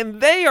did. And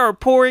they are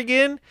pouring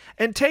in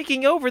and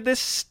taking over this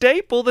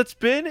staple that's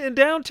been in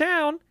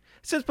downtown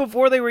since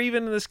before they were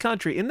even in this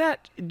country. And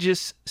that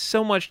just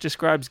so much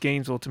describes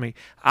Gainesville to me.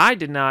 I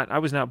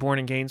was not born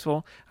in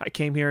Gainesville. I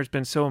came here. It's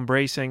been so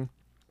embracing.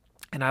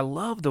 And I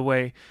love the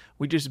way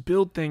we just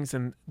build things,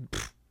 and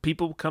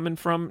people coming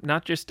from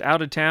not just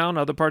out of town,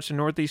 other parts of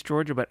Northeast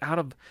Georgia, but out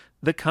of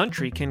the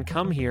country can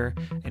come here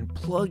and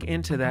plug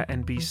into that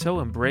and be so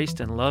embraced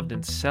and loved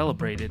and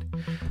celebrated.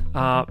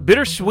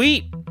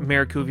 Bittersweet,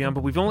 Mayor Couvillon,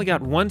 but we've only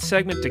got one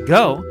segment to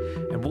go,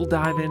 and we'll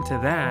dive into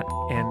that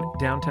and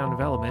downtown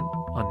development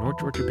on North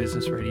Georgia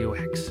Business Radio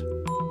X.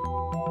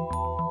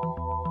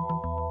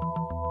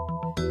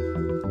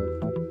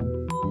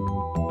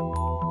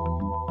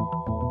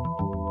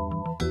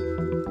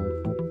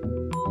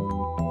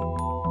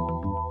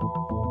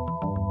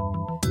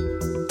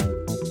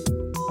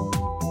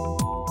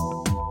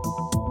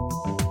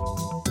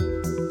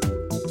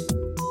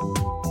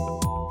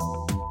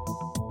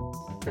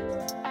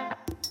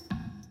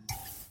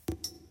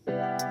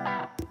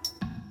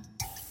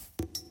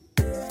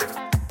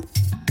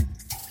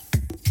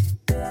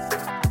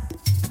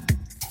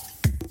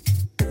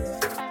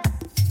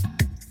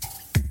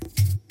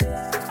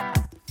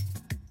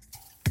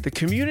 The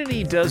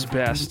community does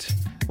best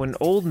when an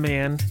old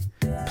man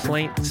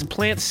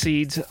plants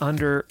seeds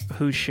under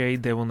whose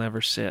shade they will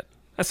never sit.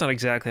 That's not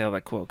exactly how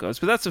that quote goes,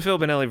 but that's the Phil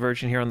Bonelli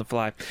version here on the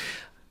fly.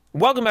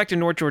 Welcome back to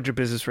North Georgia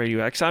Business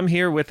RadioX. I'm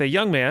here with a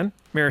young man,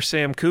 Mayor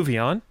Sam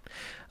Couvillon,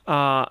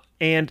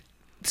 and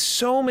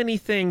so many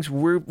things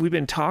we've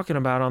been talking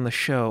about on the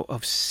show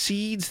of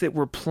seeds that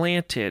were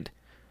planted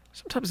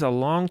sometimes a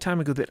long time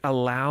ago that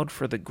allowed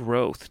for the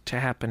growth to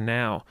happen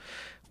now.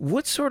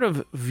 What sort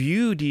of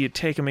view do you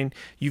take? I mean,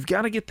 you've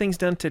got to get things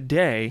done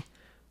today,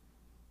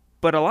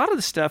 but a lot of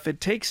the stuff, it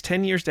takes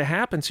 10 years to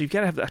happen, so you've got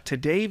to have a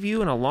today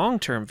view and a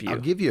long-term view. I'll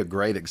give you a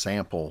great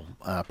example.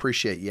 I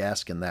appreciate you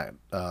asking that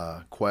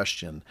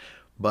question,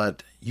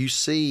 but you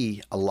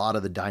see a lot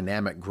of the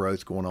dynamic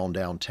growth going on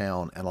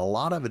downtown, and a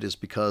lot of it is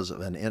because of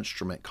an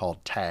instrument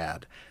called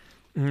TAD.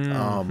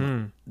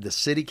 The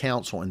city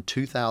council in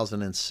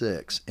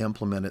 2006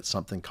 implemented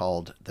something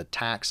called the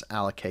Tax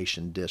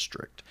Allocation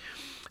District.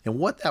 And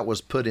what that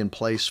was put in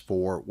place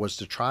for was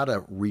to try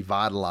to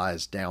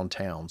revitalize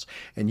downtowns.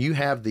 And you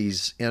have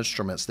these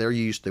instruments, they're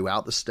used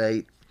throughout the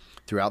state,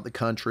 throughout the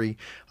country,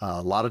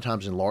 a lot of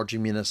times in larger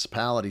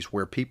municipalities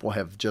where people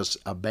have just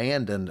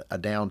abandoned a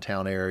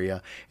downtown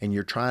area and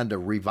you're trying to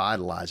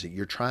revitalize it.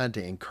 You're trying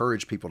to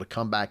encourage people to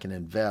come back and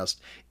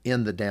invest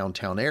in the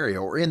downtown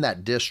area or in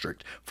that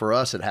district. For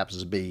us, it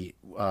happens to be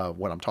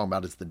what I'm talking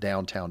about is the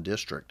downtown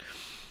district.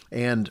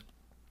 And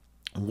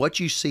what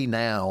you see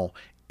now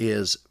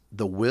is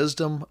the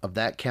wisdom of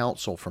that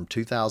council from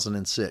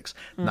 2006.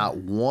 Not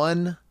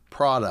one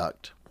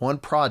project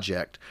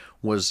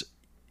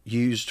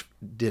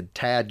did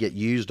TAD get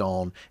used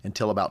on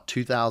until about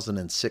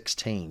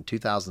 2016,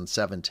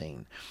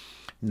 2017.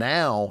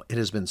 Now it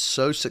has been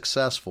so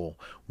successful,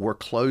 we're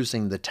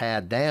closing the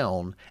TAD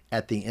down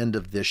at the end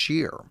of this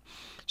year.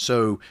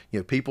 So,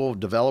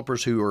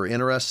 developers who are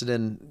interested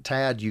in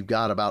TAD, you've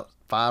got about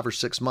 5 or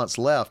 6 months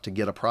left to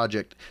get a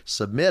project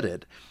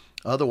submitted.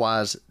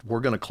 Otherwise, we're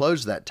going to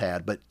close that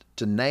TAD. But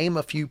to name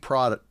a few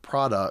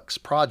projects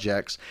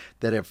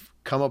that have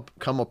come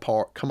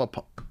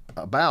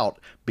about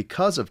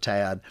because of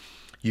TAD,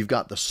 you've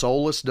got the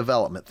Solus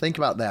development. Think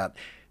about that.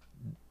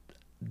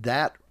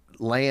 That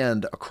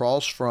land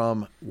across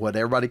from what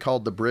everybody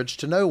called the Bridge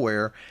to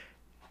Nowhere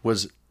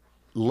was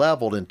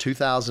leveled in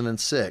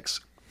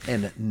 2006,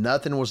 and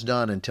nothing was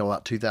done until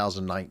about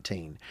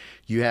 2019.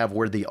 You have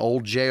where the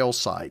old jail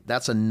site,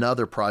 that's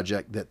another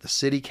project that the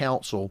city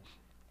council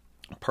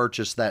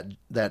purchased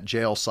that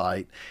jail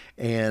site,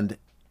 and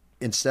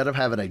instead of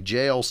having a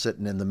jail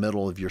sitting in the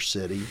middle of your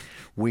city,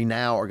 we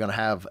now are going to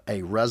have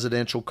a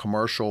residential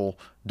commercial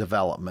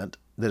development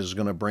that is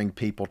going to bring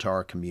people to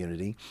our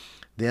community.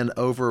 Then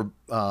over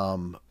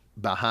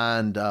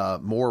behind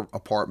more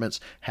apartments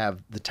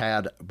have the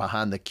TAD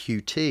behind the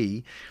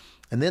QT.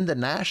 And then the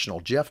National,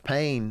 Jeff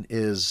Payne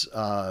is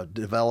investing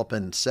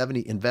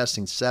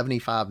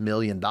 $75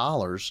 million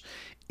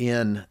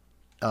in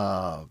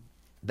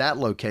that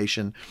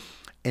location.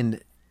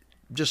 And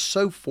just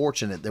so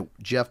fortunate that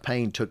Jeff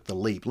Payne took the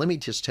leap. Let me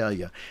just tell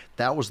you,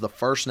 that was the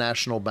First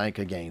National Bank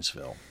of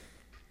Gainesville.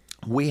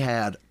 We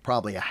had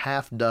probably a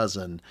half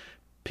dozen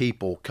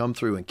people come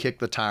through and kick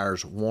the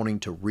tires wanting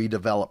to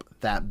redevelop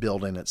that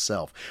building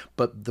itself.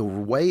 But the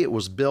way it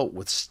was built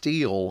with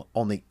steel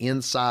on the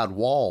inside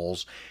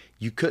walls,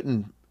 you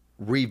couldn't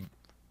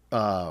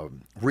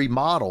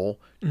remodel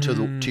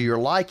to your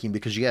liking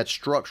because you had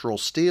structural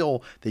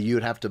steel that you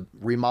would have to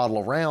remodel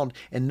around,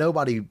 and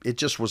it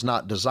just was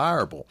not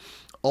desirable.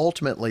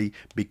 Ultimately,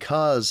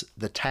 because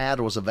the TAD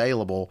was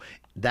available,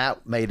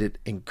 that made it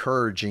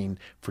encouraging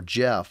for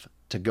Jeff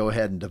to go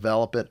ahead and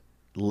develop it,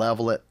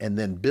 level it, and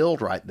then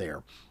build right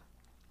there.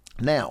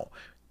 Now,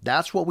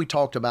 that's what we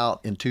talked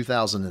about in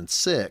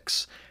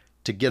 2006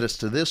 to get us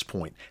to this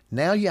point.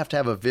 Now you have to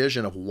have a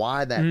vision of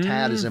why that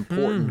TAD is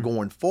important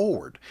going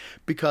forward,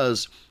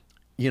 because,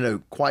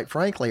 quite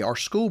frankly, our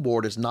school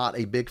board is not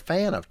a big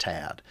fan of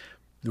TAD.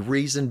 The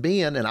reason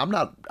being,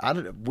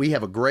 and we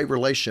have a great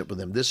relationship with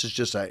them. This is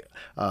just a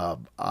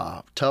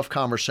tough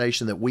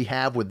conversation that we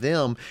have with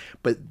them,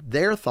 but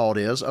their thought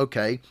is,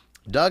 okay,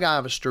 Doug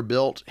Ivester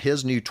built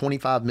his new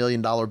 $25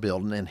 million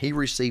building and he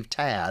received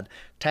TAD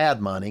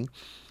money.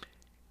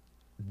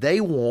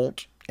 They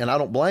want, and I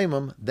don't blame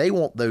them, they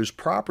want those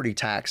property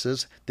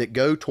taxes that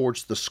go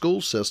towards the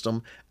school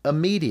system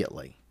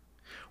immediately.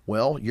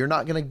 Well, you're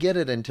not going to get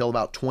it until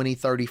about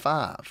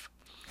 2035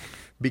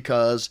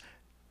 because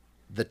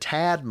the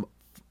TAD,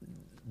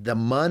 the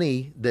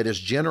money that is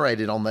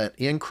generated on that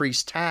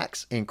increased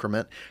tax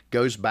increment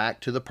goes back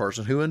to the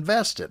person who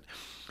invested.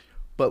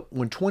 But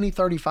when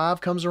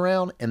 2035 comes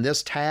around and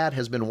this TAD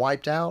has been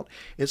wiped out,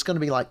 it's going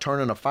to be like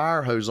turning a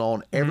fire hose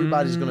on.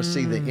 Everybody's going to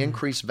see the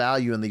increased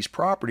value in these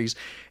properties.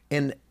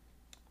 And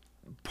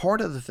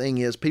part of the thing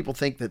is people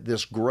think that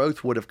this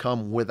growth would have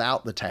come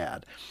without the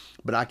TAD.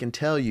 But I can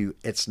tell you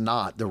it's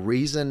not. The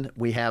reason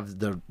we have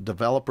the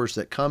developers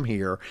that come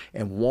here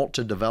and want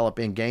to develop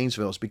in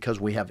Gainesville is because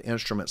we have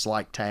instruments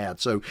like TAD.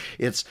 So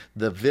it's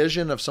the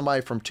vision of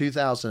somebody from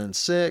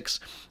 2006.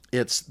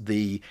 It's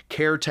the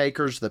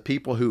caretakers, the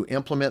people who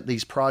implement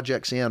these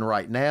projects in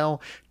right now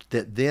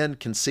that then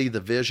can see the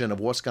vision of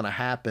what's going to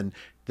happen.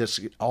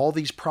 All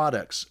these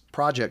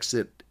projects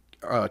that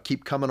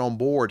keep coming on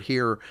board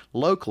here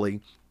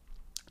locally,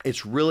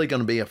 it's really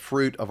going to be a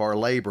fruit of our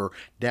labor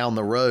down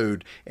the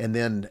road. And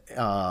then,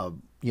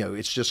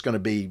 it's just going to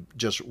be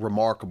just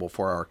remarkable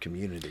for our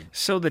community.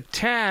 So the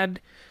TAD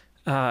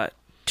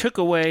took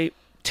away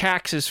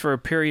taxes for a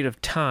period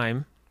of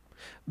time,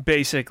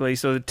 basically.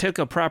 So it took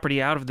a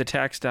property out of the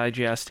tax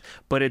digest,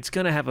 but it's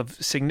going to have a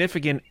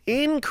significant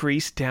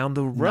increase down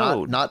the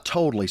road. Not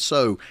totally.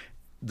 So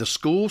the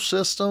school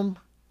system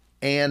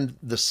and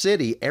the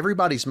city,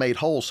 everybody's made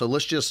whole. So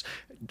let's just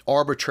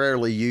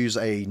arbitrarily use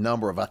a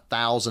number of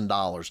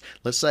 $1,000.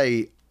 Let's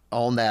say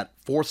on that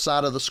fourth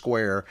side of the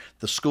square,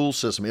 the school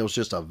system, it was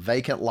just a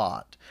vacant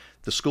lot.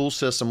 The school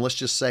system, let's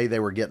just say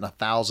they were getting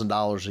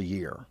 $1,000 a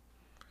year.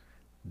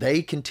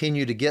 They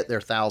continue to get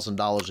their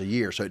 $1,000 a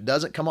year. So it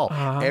doesn't come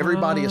off.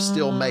 Everybody is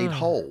still made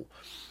whole.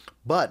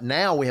 But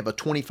now we have a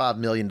 $25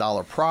 million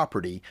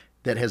property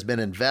that has been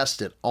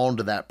invested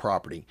onto that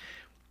property.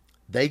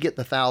 They get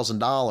the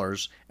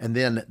 $1,000, and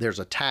then there's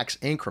a tax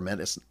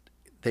increment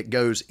that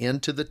goes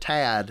into the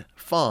TAD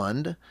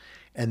fund,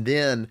 and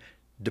then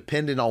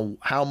depending on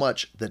how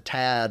much the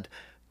TAD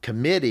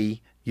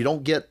committee, you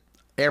don't get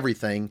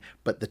everything,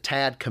 but the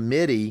TAD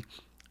committee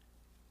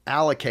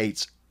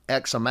allocates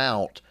X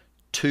amount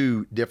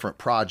to different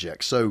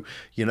projects. So,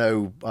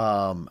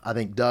 I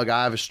think Doug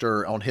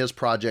Ivester on his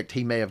project,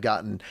 he may have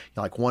gotten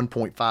like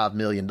 $1.5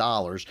 million.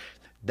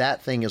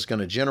 That thing is going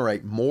to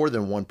generate more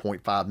than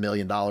 $1.5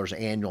 million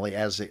annually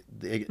as it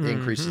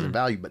increases in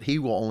value, but he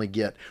will only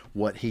get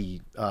what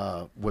he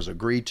was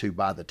agreed to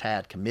by the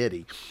TAD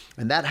committee.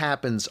 And that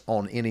happens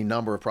on any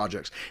number of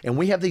projects. And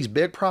we have these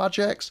big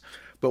projects,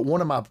 but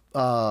one of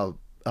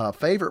my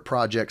favorite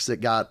projects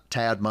that got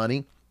TAD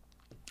money,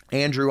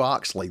 Andrew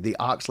Oxley, the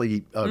Oxley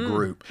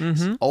group,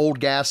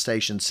 old gas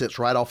station sits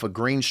right off of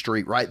Green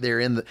Street, right there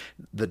in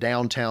the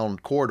downtown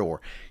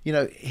corridor.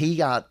 He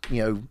got,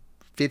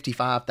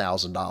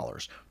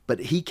 $55,000, but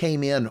he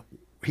came in.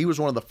 He was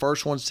one of the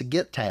first ones to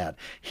get TAD.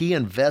 He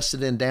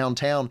invested in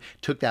downtown,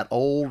 took that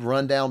old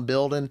rundown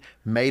building,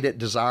 made it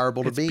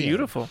desirable to be in. It's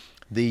beautiful.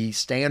 The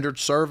Standard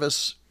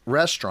Service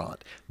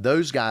restaurant,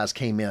 those guys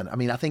came in. I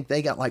mean, I think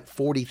they got like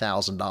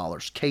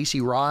 $40,000. Casey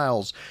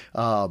Riles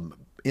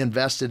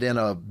invested in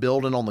a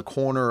building on the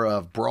corner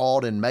of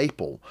Broad and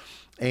Maple,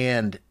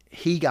 and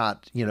he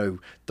got,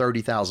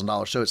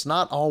 $30,000. So it's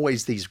not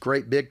always these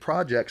great big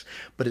projects,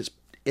 but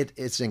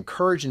it's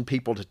encouraging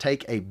people to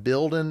take a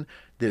building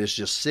that is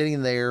just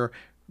sitting there,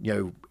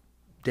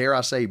 dare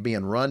I say,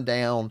 being run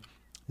down.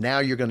 Now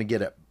you're going to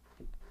get it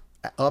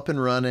up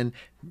and running,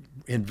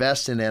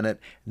 investing in it.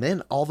 And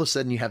then all of a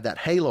sudden you have that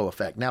halo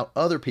effect. Now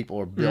other people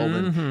are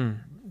building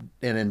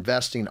and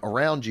investing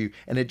around you,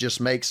 and it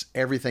just makes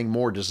everything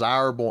more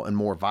desirable and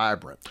more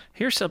vibrant.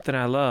 Here's something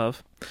I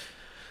love.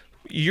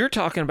 You're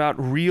talking about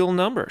real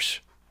numbers.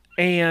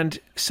 And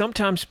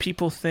sometimes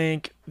people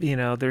think,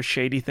 there's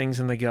shady things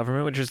in the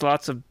government, which is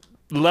lots of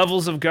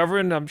levels of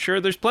government. I'm sure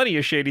there's plenty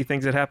of shady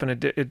things that happen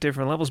at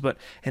different levels. But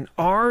in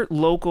our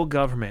local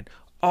government,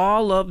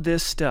 all of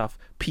this stuff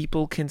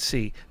people can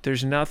see.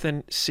 There's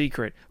nothing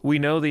secret. We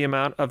know the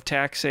amount of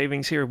tax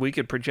savings here. We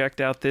could project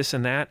out this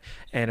and that.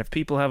 And if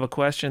people have a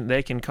question,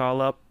 they can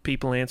call up.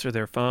 People answer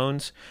their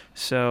phones.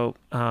 So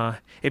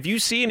if you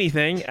see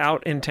anything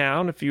out in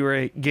town, if you're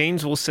a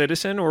Gainesville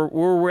citizen or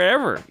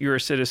wherever you're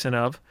a citizen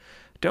of,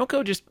 don't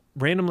go just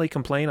randomly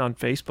complain on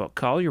Facebook.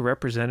 Call your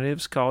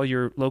representatives, call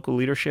your local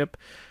leadership,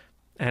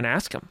 and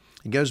ask them.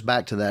 It goes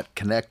back to that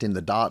connecting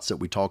the dots that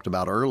we talked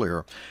about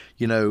earlier.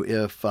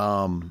 If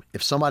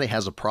somebody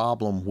has a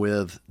problem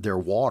with their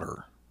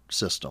water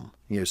system,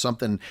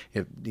 something,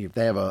 if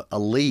they have a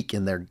leak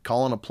and they're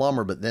calling a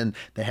plumber, but then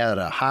they had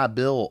a high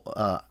bill,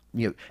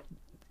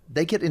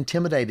 they get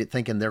intimidated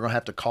thinking they're going to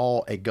have to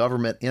call a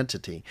government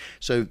entity.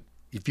 So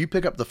if you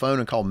pick up the phone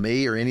and call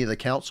me or any of the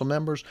council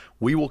members,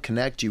 we will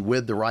connect you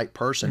with the right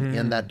person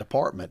in that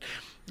department.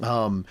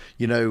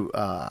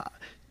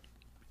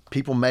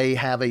 People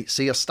may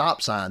see a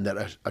stop sign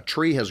that a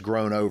tree has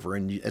grown over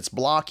and it's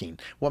blocking.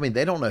 Well,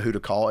 they don't know who to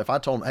call. If I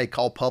told them, hey,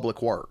 call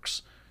Public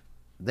Works,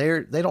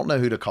 they don't know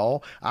who to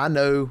call. I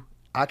know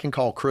I can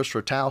call Chris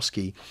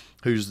Rotowski,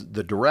 who's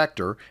the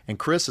director, and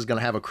Chris is going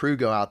to have a crew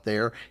go out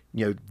there,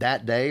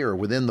 that day or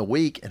within the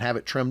week and have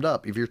it trimmed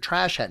up. If your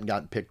trash hadn't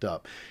gotten picked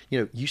up,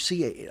 you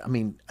see,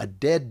 a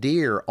dead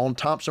deer on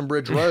Thompson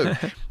Bridge Road.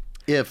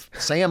 If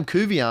Sam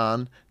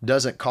Couvillon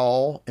doesn't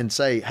call and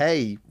say,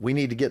 hey, we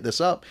need to get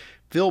this up,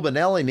 Phil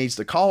Bonelli needs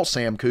to call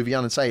Sam Couvillon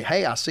and say,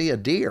 hey, I see a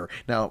deer.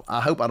 Now,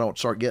 I hope I don't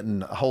start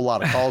getting a whole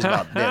lot of calls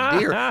about dead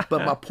deer,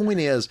 but my point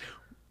is,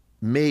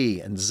 me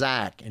and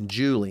Zach and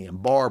Julie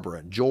and Barbara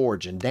and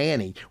George and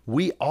Danny,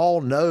 we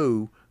all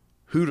know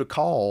who to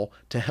call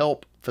to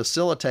help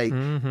facilitate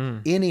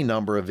any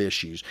number of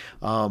issues.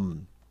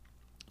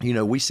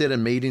 We sit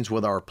in meetings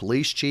with our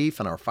police chief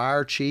and our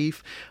fire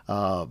chief,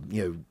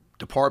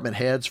 department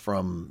heads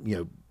from,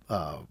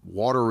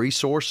 water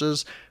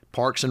resources,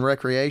 Parks and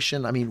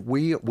Recreation. I mean,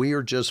 we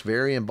are just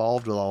very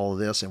involved with all of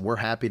this, and we're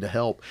happy to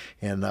help.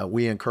 And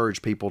we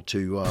encourage people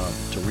to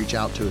reach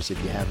out to us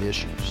if you have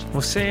issues.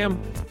 Well,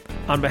 Sam,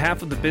 on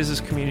behalf of the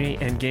business community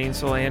and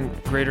Gainesville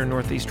and Greater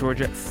Northeast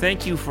Georgia,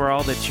 thank you for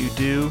all that you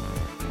do.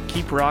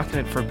 Keep rocking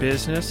it for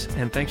business,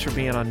 and thanks for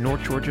being on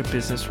North Georgia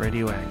Business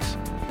Radio X.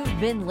 You've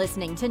been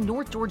listening to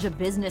North Georgia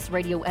Business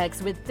Radio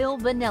X with Phil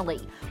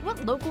Bonelli.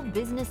 What local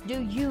business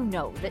do you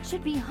know that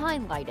should be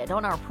highlighted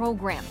on our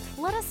program?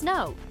 Let us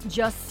know.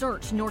 Just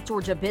search North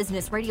Georgia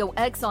Business Radio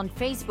X on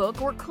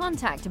Facebook or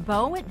contact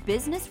Bo at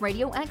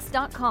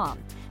businessradiox.com.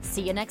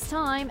 See you next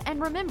time,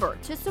 and remember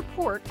to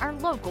support our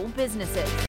local businesses.